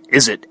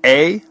 Is it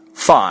A,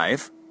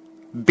 5,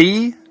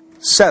 B,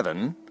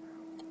 7,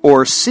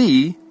 or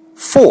C,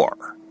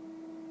 4?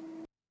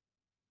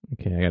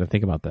 Okay, I got to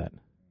think about that.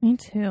 Me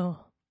too.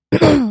 I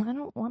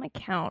don't want to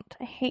count.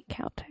 I hate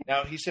counting.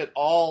 Now he said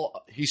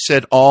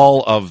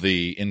all of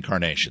the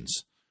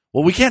incarnations.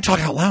 Well, we can't talk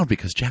out loud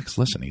because Jack's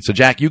listening. So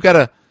Jack, I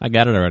got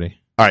it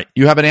already. All right,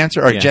 you have an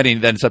answer? All right, Yeah. Jenny,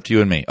 then it's up to you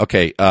and me.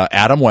 Okay,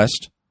 Adam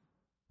West.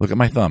 Look at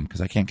my thumb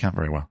because I can't count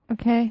very well.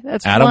 Okay,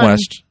 that's Adam one.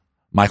 West,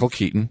 Michael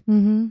Keaton,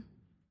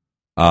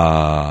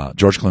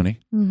 George Clooney,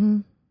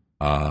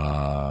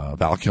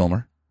 Val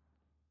Kilmer.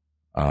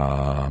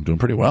 I'm doing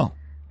pretty well.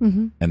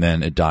 And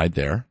then it died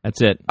there.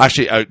 That's it.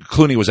 Actually,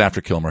 Clooney was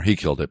after Kilmer. He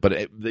killed it.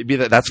 But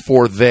that's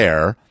 4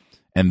 there.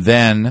 And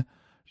then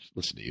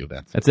listen to you.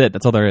 That's it.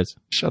 That's all there is.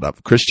 Shut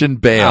up. Christian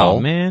Bale. Oh,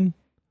 man.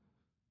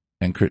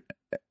 And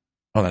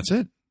that's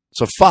it.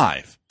 So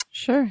 5.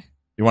 Sure.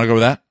 You want to go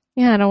with that?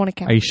 Yeah, I don't want to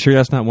count. Are you sure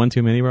that's not one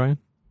too many, Brian?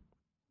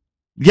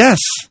 Yes.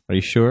 Are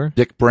you sure?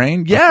 Dick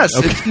Brain? Yes,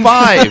 okay. It's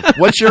 5.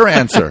 What's your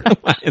answer?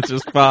 It's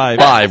just 5.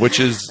 5, which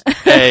is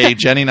A.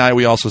 Jenny and I,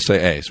 we also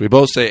say A. So we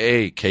both say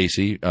A,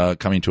 Casey,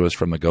 coming to us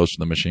from the Ghost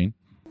in the Machine.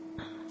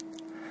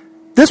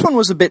 This one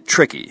was a bit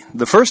tricky.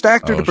 The first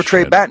actor to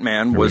portray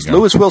Batman was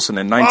Lewis Wilson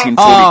in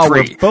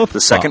 1943. The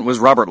second was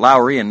Robert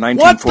Lowry in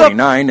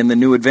 1949 in The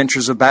New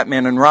Adventures of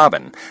Batman and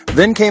Robin.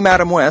 Then came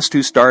Adam West,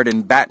 who starred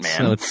in Batman.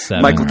 So it's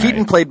 7, Michael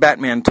Keaton played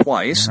Batman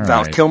twice,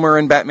 Val Kilmer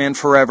in Batman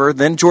Forever,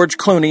 then George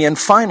Clooney, and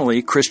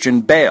finally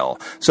Christian Bale.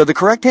 So the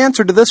correct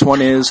answer to this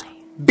one is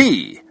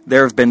B.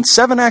 There have been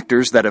 7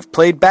 actors that have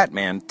played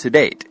Batman to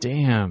date.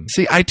 Damn.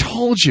 See, I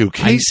told you,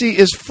 Casey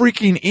is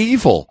freaking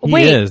evil.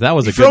 He is. That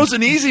was a good... Throws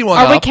an easy one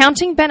Are we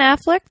counting Ben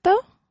Affleck, though?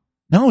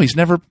 No, he's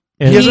never...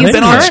 He hasn't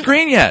been on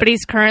screen yet. But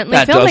he's currently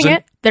filming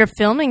it. They're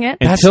filming it.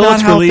 That's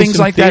not how things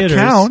like that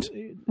count.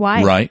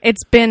 Why? Right.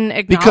 It's been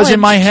acknowledged. Because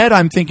in my head,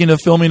 I'm thinking of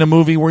filming a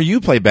movie where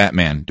you play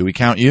Batman. Do we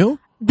count you?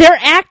 They're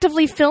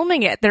actively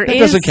filming it. That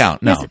doesn't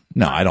count.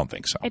 No, I don't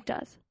think so. It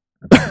does.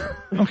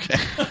 Okay.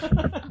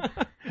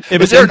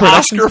 Is there an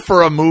Oscar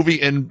for a movie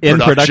in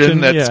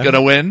production that's going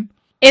to win?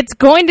 It's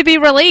going to be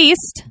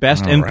released.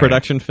 Best in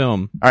production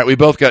film. All right, we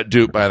both got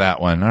duped by that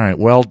one. All right,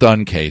 well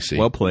done, Casey.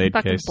 Well played,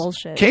 Fucking Casey.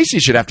 bullshit. Casey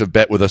should have to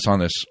bet with us on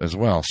this as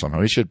well somehow.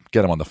 We should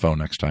get him on the phone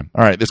next time.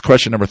 All right, this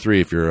question number 3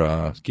 if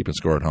you're keeping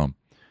score at home.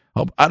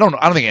 I don't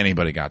think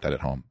anybody got that at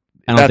home.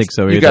 I don't think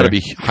so either. You got to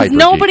be hyper.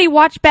 Nobody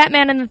watched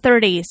Batman in the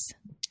 30s.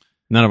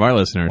 None of our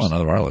listeners. Well,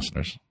 none of our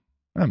listeners.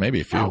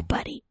 Maybe a few.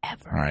 Nobody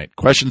ever. All right,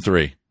 question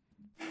 3.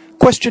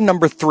 Question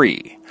number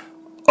 3.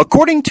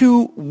 According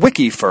to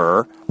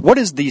WikiFur, what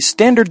is the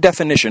standard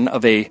definition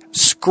of a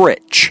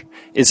scritch?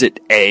 Is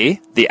it A,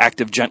 the act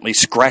of gently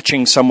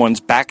scratching someone's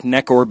back,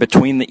 neck, or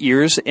between the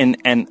ears in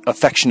an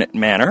affectionate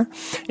manner?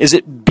 Is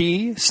it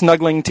B,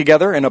 snuggling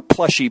together in a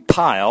plushy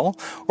pile?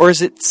 Or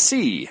is it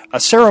C, a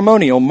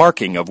ceremonial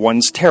marking of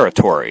one's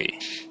territory?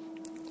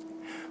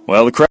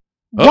 Well, the correct...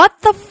 What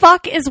the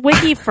fuck is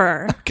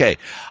WikiFur? Okay,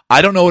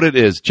 I don't know what it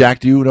is.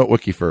 Jack, do you know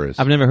what WikiFur is?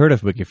 I've never heard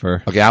of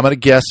WikiFur. Okay, I'm going to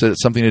guess that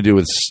it's something to do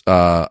with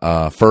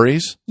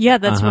furries. Yeah,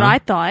 that's what I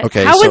thought.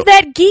 Okay, How is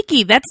that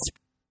geeky? That's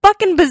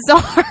fucking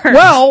bizarre.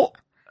 Well,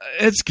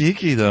 it's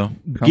geeky, though.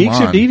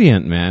 Geeks are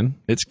deviant, man.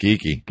 It's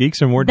geeky.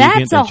 Geeks are more deviant than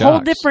That's a whole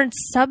jocks. different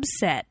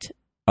subset.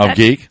 Of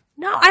geek?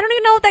 No, I don't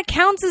even know if that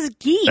counts as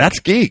geek. That's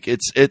geek.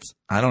 It's.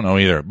 I don't know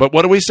either. But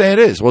what do we say it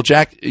is? Well,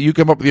 Jack, you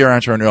come up with your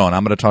answer on your own.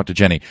 I'm going to talk to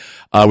Jenny.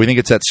 We think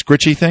it's that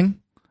scritchy thing.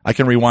 I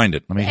can rewind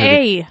it. Let me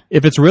hear it.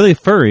 If it's really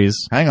furries...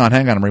 Hang on.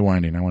 I'm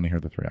rewinding. I want to hear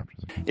the 3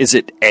 options. Is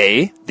it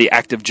A, the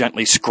act of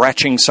gently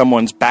scratching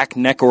someone's back,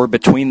 neck, or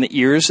between the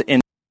ears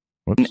in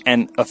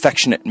an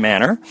affectionate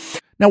manner?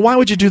 Now, why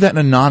would you do that in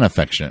a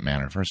non-affectionate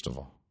manner, first of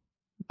all?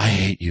 I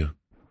hate you.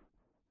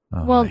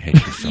 Oh, well, I hate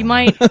you so you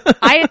much. might...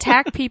 I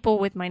attack people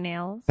with my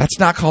nails. That's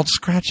not called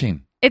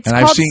scratching. It's and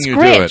called I've seen you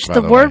do scritch. it,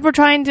 The word way. we're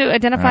trying to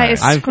identify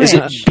is scritch. Is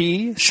it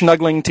B,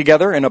 snuggling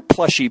together in a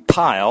plushy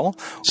pile?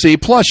 See,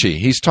 plushy.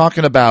 He's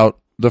talking about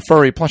the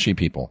furry plushy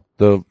people.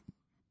 This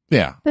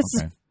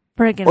is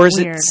friggin' Or is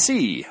weird. it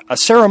C, a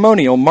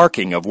ceremonial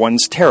marking of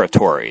one's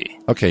territory?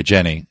 Okay,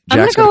 Jenny. I'm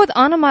going to go with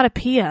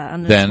onomatopoeia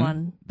on this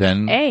one.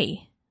 Then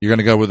A. You're going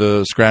to go with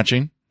the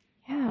scratching?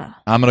 Yeah.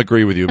 I'm going to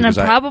agree with you. And I'm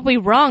because probably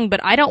wrong,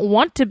 but I don't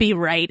want to be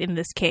right in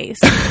this case.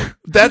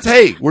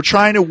 hey, we're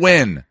trying to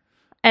win.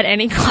 At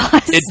any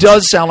cost. It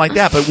does sound like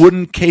that, but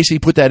wouldn't Casey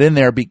put that in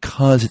there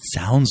because it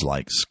sounds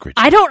like scritch?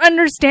 I don't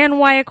understand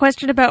why a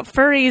question about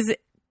furries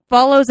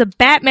follows a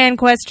Batman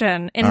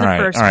question in the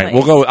first place.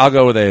 All right, I'll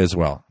go with A as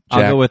well.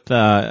 Jack? I'll go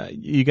with,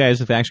 you guys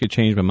have actually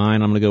changed my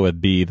mind. I'm going to go with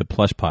B, the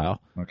plush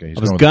pile. Okay. I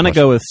was going to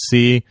go with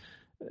C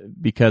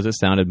because it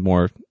sounded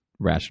more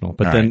rational,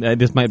 but then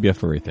this might be a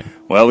furry thing.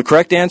 Well, the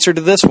correct answer to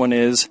this one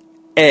is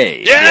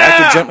A, the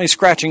act of gently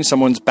scratching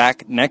someone's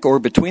back, neck, or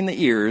between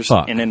the ears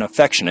in an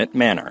affectionate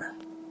manner.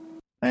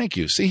 Thank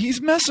you. See,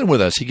 he's messing with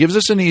us. He gives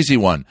us an easy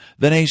one,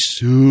 then a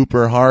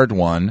super hard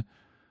one,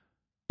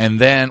 and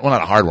then, well,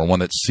 not a hard one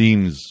that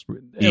seems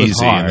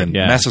easy hard, and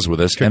then messes with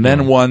us, and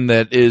then one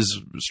that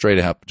is straight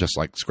up just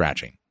like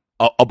scratching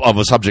of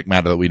a subject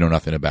matter that we know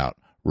nothing about.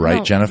 Right, I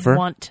don't Jennifer?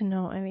 Want to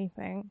know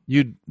anything.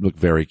 You look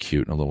very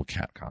cute in a little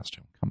cat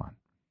costume. Come on.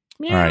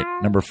 Meow. All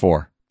right, number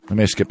 4. Let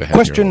me skip ahead.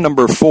 Question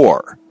number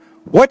 4.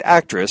 What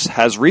actress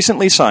has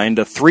recently signed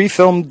a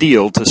 3-film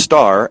deal to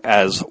star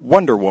as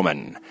Wonder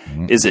Woman?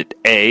 Is it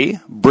A,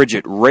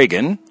 Bridget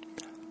Regan,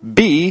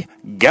 B,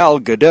 Gal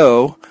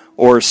Gadot,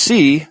 or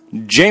C,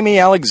 Jamie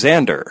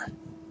Alexander?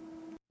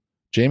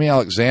 Jamie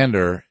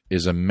Alexander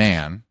is a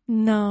man.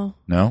 No.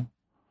 No?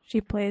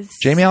 She plays...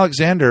 Jamie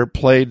Alexander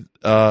played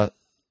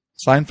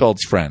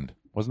Seinfeld's friend.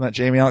 Wasn't that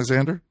Jamie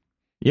Alexander?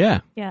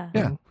 Yeah.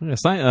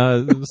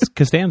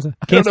 Costanza.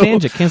 Can't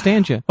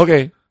stand you.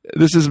 Okay,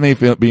 this is me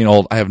being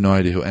old. I have no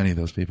idea who any of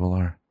those people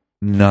are.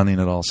 None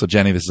at all. So,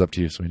 Jenny, this is up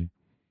to you, sweetie.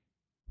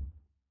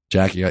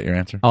 Jack, you got your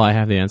answer? Oh, I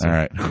have the answer. All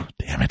right. Oh,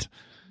 damn it.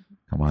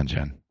 Come on,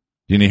 Jen. Do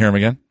you need to hear him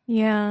again?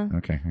 Yeah.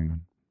 Okay, hang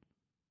on.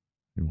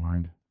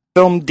 Rewind.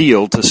 Film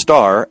deal to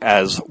star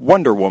as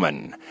Wonder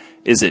Woman?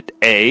 Is it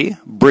A,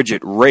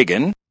 Bridget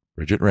Regan,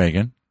 Bridget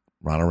Regan,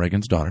 Ronald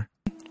Reagan's daughter.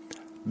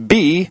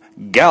 B,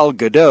 Gal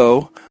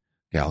Gadot,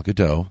 Gal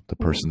Gadot, the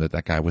person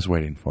that guy was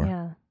waiting for.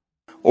 Yeah.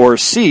 or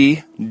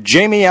C,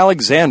 Jamie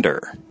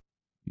Alexander?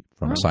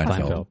 From Oh,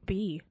 Seinfeld.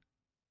 B.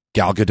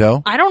 Gal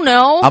Gadot? I don't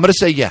know. I'm going to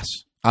say yes.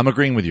 I'm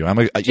agreeing with you.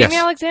 Yes. Jamie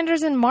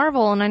Alexander's in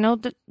Marvel, and I know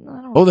that.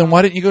 Oh, then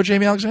why didn't you go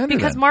Jamie Alexander?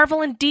 Because then?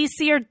 Marvel and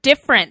DC are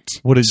different.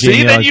 What did See,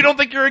 Jamie then you don't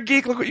think you're a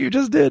geek. Look what you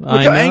just did. Look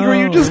I how angry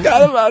know. you just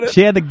got about it.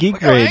 She had the geek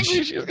Look how rage.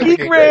 angry she was. Geek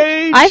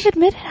rage. I've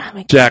admitted I'm a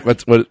geek. Jack,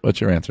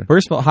 what's your answer?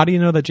 First of all, how do you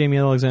know that Jamie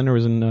Alexander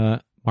was in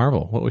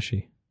Marvel? What was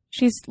she?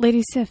 She's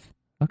Lady Sif.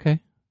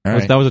 Okay. All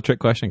right. That was a trick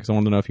question because I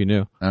wanted to know if you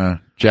knew.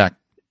 Jack.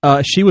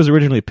 She was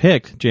originally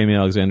picked, Jamie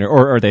Alexander,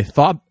 or they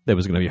thought that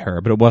was going to be her,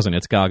 but it wasn't.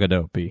 It's Gal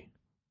Gadot, B.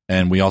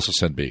 And we also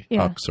said B.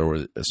 Yeah. Oh,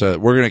 so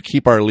we're going to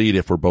keep our lead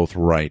if we're both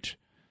right.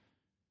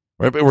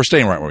 We're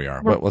staying right where we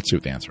are. But let's see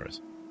what the answer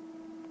is.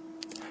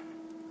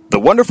 The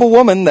wonderful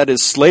woman that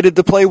is slated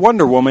to play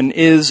Wonder Woman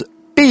is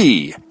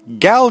B,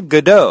 Gal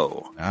Gadot.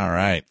 All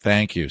right.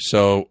 Thank you.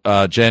 So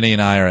Jenny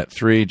and I are at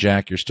 3.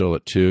 Jack, you're still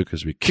at 2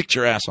 because we kicked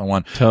your ass on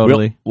 1.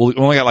 Totally. We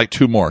only got like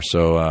 2 more.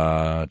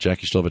 So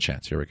Jack, you still have a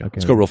chance. Here we go. Okay.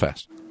 Let's go real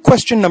fast.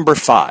 Question number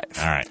 5.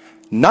 All right.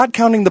 Not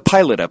counting the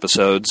pilot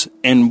episodes,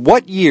 in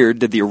what year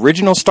did the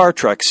original Star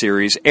Trek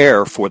series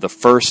air for the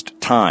first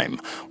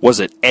time? Was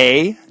it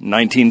A,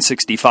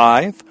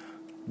 1965,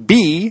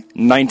 B,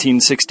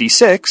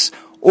 1966,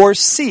 or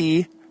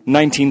C,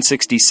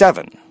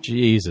 1967?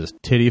 Jesus,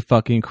 titty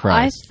fucking I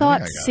Christ. thought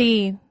I got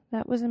C.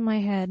 That was in my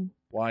head.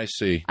 Why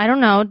C? I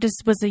don't know.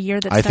 Just was a year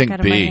that I stuck think out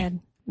of my B. head.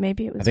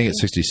 Maybe it was I think B. it's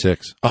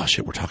 66. Oh,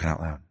 shit. We're talking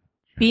out loud.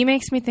 B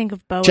makes me think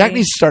of Bowie. Jack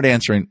needs to start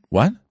answering.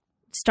 What?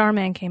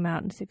 Starman came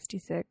out in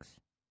 66.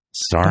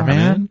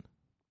 Starman?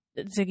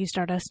 Ziggy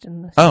Stardust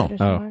and the Oh.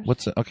 Stardust Oh. Wars.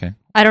 What's it? Okay.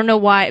 I don't know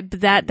why,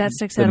 but that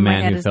sticks The out of my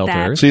Man head Who as Fell to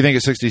that. Earth. So you think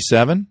it's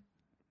 67?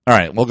 All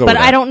right. We'll go But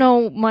with that. I don't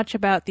know much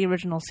about the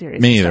original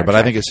series. Me of either, Star but I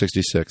Trek. think it's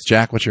 66.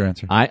 Jack, what's your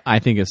answer? I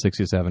think it's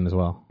 67 as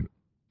well.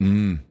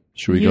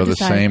 Should we You go the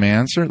decide. same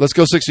answer? Let's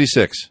go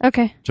 66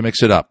 Okay. to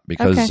mix it up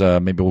because Okay.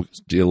 maybe we'll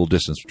do a little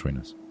distance between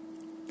us.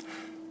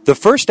 The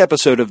first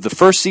episode of the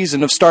first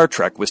season of Star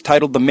Trek was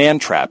titled The Man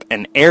Trap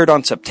and aired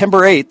on September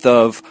 8th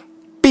of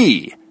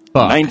B,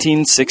 Fuck.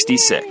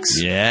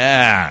 1966.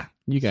 Yeah.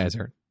 You guys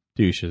are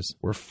douches.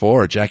 We're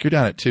 4. Jack, you're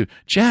down at 2.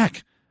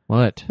 Jack,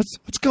 What?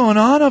 what's going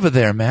on over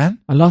there, man?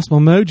 I lost my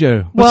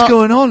mojo. What's Well,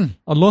 going on?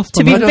 I lost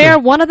To my be mojo. fair,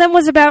 one of them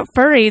was about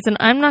furries, and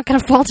I'm not going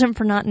to fault him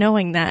for not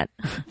knowing that.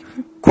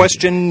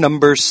 Question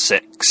number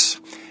 6.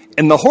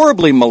 In the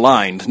horribly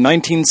maligned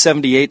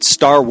 1978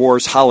 Star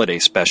Wars holiday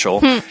special,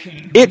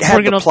 it had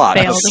We're the gonna plot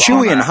fail of this Chewie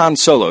one. and Han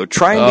Solo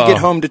trying to get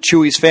home to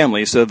Chewie's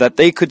family so that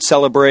they could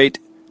celebrate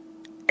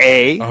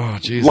A, Oh,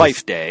 Jesus.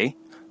 Life Day,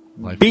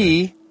 Life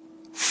B,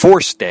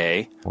 Force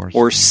Day, Force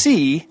or Day.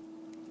 C,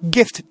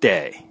 Gift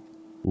Day.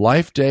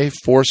 Life Day,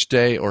 Force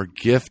Day, or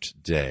Gift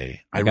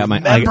Day? I got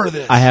remember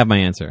this. I have my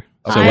answer.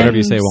 So I'm whatever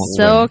you say won't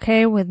so win.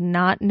 okay with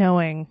not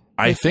knowing.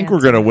 I this think answer.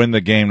 we're going to win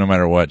the game no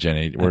matter what,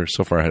 Jenny. We're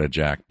so far ahead of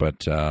Jack,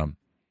 but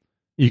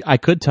I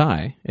could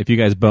tie if you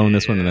guys bone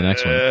this one to the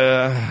next one.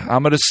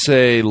 I'm going to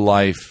say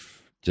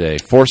Life Day.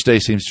 Force Day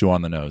seems too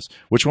on the nose.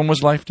 Which one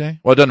was Life Day?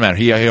 Well, it doesn't matter.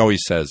 He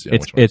always says. You know,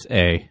 which one. It's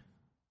A.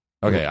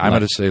 Okay, I'm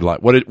going to say Life.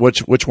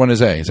 Which one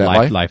is A? Is that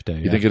Life? Life Day.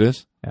 You yeah. think it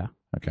is? Yeah.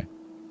 Okay.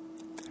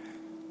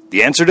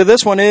 The answer to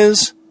this one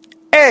is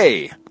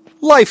A,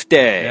 Life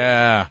Day.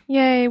 Yeah.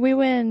 Yay, we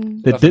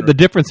win. The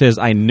difference is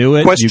I knew it.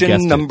 You Question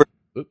guessed number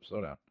it. Oops,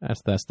 slow down.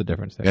 That's the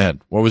difference. There. Go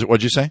ahead.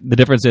 What'd you say? The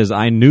difference is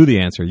I knew the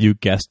answer. You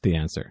guessed the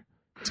answer.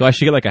 So I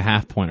should get like a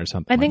half point or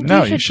something. I think No,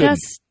 you you should shouldn't.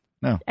 just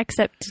No.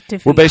 accept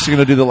defeat. We're basically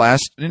going to do the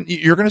last.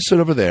 You're going to sit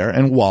over there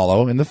and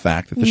wallow in the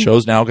fact that the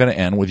show's now going to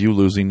end with you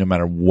losing no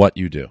matter what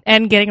you do.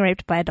 and getting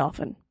raped by a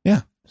dolphin.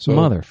 Yeah. So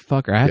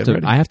Motherfucker! Get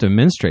ready. I have to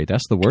menstruate.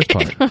 That's the worst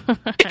part.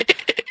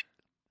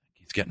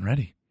 he's getting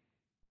ready.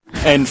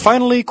 And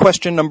finally,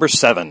 question number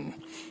 7.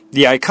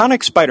 The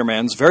iconic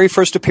Spider-Man's very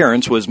first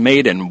appearance was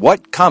made in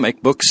what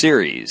comic book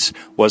series?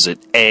 Was it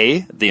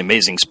A, The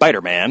Amazing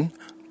Spider-Man,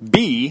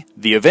 B,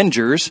 The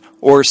Avengers,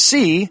 or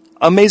C,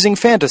 Amazing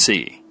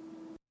Fantasy?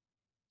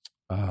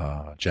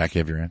 Jack, you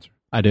have your answer?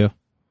 I do.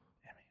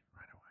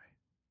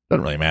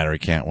 Doesn't really matter. He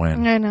can't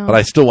win. I know. But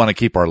I still want to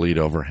keep our lead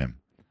over him.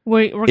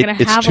 We're going to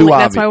it's have a too lead.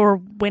 That's obvi- why we're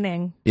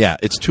winning. Yeah,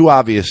 it's too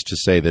obvious to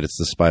say that it's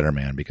the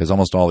Spider-Man because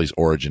almost all these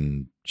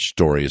origin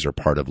stories are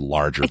part of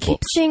larger I keep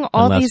books. seeing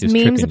all Unless these he's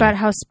memes tricking about you.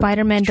 how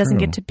Spider-Man It's doesn't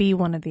true. get to be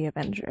one of the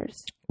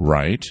Avengers.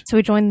 Right. So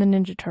he joined the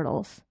Ninja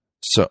Turtles.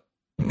 So,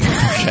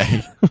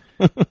 okay.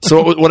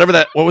 So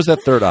what was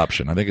that third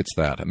option? I think it's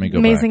that. Let me go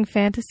Amazing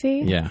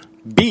Fantasy? Yeah.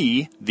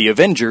 B, The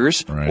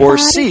Avengers, Right. or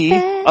C,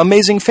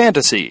 Amazing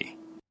Fantasy? back.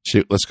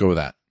 Shoot, let's go with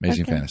that.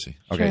 Amazing Okay. Fantasy.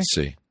 Okay,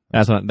 Sure. C.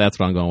 That's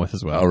what I'm going with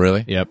as well. Oh,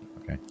 really? Yep.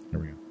 Okay, here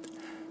we go.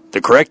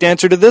 The correct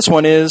answer to this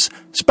one is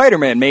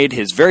Spider-Man made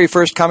his very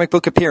first comic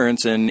book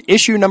appearance in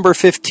issue number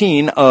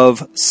 15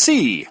 of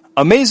C,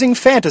 Amazing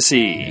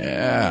Fantasy.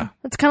 Yeah.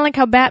 It's kind of like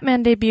how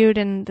Batman debuted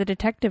in the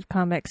Detective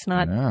Comics,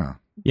 not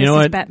You know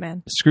what?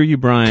 Batman. Screw you,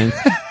 Brian.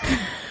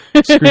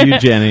 Screw you,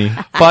 Jenny.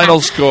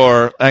 Final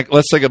score.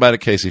 Let's think about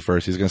it, Casey,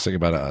 first. He's going to think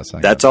about us.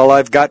 That's all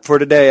I've got for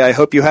today. I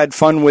hope you had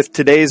fun with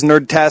today's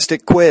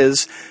Nerdtastic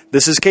quiz.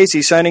 This is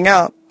Casey signing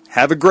out.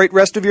 Have a great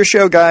rest of your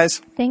show, guys.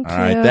 Thank you. All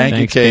right. Thank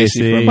you,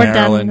 Casey from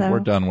Maryland. We're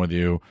done with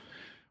you.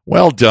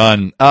 Well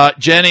done.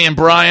 Jenny and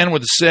Brian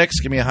with a 6.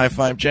 Give me a high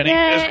five, Jenny.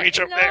 Just reach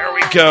up. There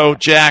we go.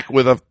 Jack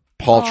with a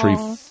paltry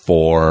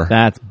 4.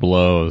 That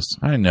blows.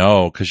 I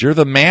know, because you're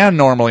the man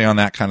normally on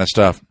that kind of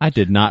stuff. I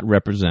did not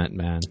represent,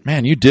 man.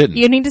 Man, you didn't.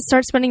 You need to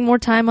start spending more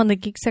time on the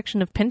geek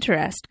section of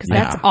Pinterest, because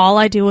that's all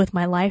I do with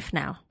my life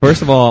now.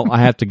 First of all,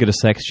 I have to get a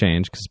sex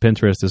change, because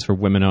Pinterest is for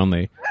women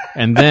only.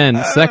 And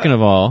then, second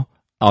of all,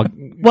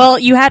 Well,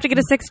 you have to get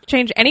a sex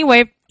change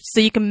anyway, so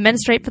you can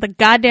menstruate for the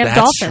goddamn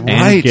Dolphins.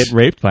 Right. And get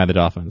raped by the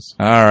Dolphins.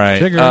 All right.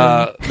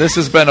 This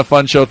has been a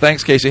fun show.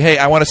 Thanks, Casey. Hey,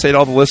 I want to say to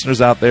all the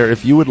listeners out there,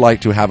 if you would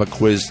like to have a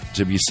quiz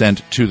to be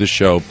sent to the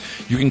show,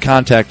 you can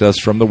contact us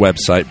from the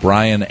website,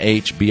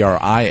 BrianH,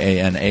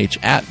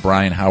 BRIANH, at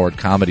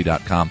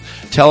BrianHowardComedy.com.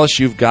 Tell us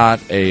you've got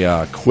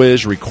a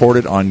quiz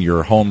recorded on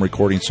your home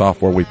recording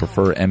software. We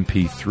prefer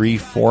MP3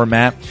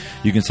 format.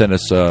 You can send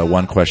us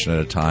one question at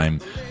a time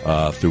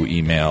through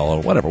email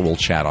or whatever. We'll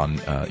chat on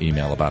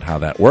email about how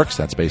that works.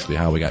 That's basically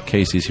how we got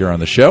Casey's here on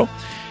the show.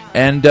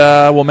 And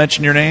we'll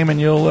mention your name,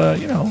 and you'll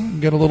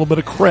get a little bit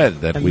of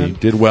cred that we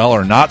did well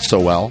or not so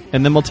well.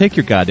 And then we'll take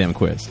your goddamn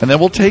quiz. And then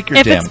we'll take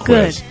your damn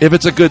quiz. Good. If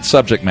it's a good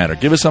subject matter.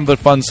 Give us some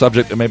fun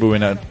subject that maybe we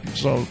know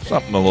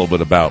something a little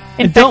bit about.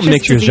 And don't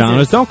mix your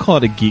genres. Don't call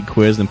it a geek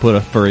quiz and put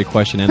a furry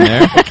question in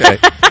there. Okay.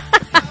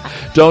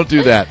 Don't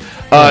do that.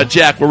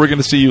 Jack, where we're going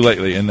to see you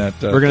lately in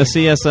that? We're going to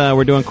see us.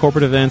 We're doing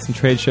corporate events and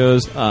trade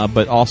shows,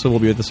 but also we'll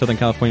be at the Southern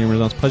California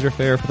Renaissance Pleasure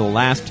Fair for the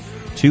last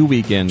 2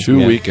 weekends.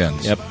 2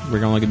 weekends. Yep.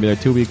 We're only going to be there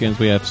 2 weekends.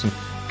 We have some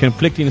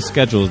conflicting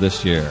schedules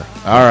this year.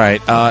 All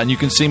right. And you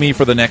can see me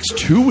for the next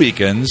 2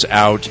 weekends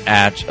out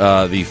at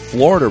the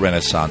Florida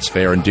Renaissance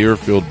Fair in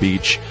Deerfield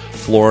Beach,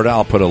 Florida.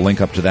 I'll put a link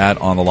up to that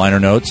on the liner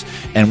notes.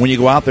 And when you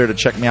go out there to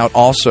check me out,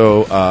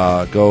 also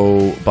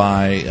go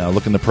by,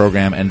 look in the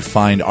program and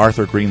find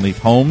Arthur Greenleaf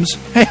Holmes.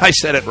 Hey, I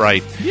said it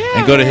right. Yay.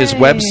 And go to his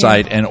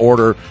website and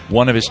order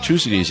one of his 2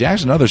 CDs. He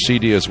has another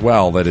CD as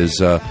well that is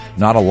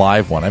not a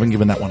live one. I haven't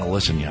given that one a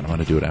listen yet. I'm going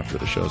to do it after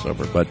the show's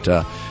over.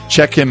 But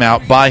check him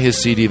out. Buy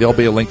his CD. There'll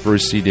be a link for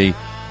his CD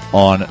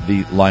on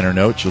the liner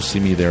notes. You'll see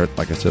me there,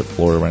 like I said,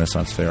 Florida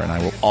Renaissance Fair, and I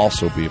will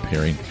also be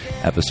appearing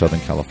at the Southern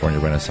California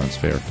Renaissance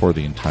Fair for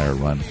the entire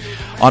run.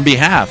 On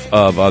behalf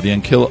of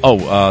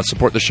the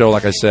support the show,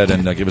 like I said,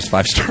 and give us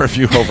 5-star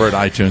review over at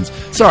iTunes.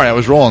 Sorry, I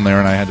was rolling there,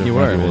 and I had to be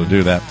able to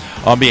do that.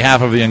 On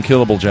behalf of the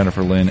unkillable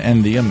Jennifer Lynn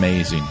and the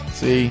amazing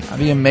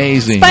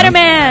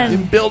Spider-Man!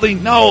 In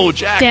building,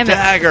 Jack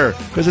Dagger,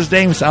 because his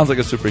name sounds like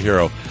a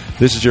superhero.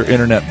 This is your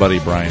internet buddy,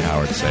 Brian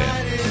Howard,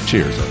 saying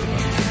cheers, everybody.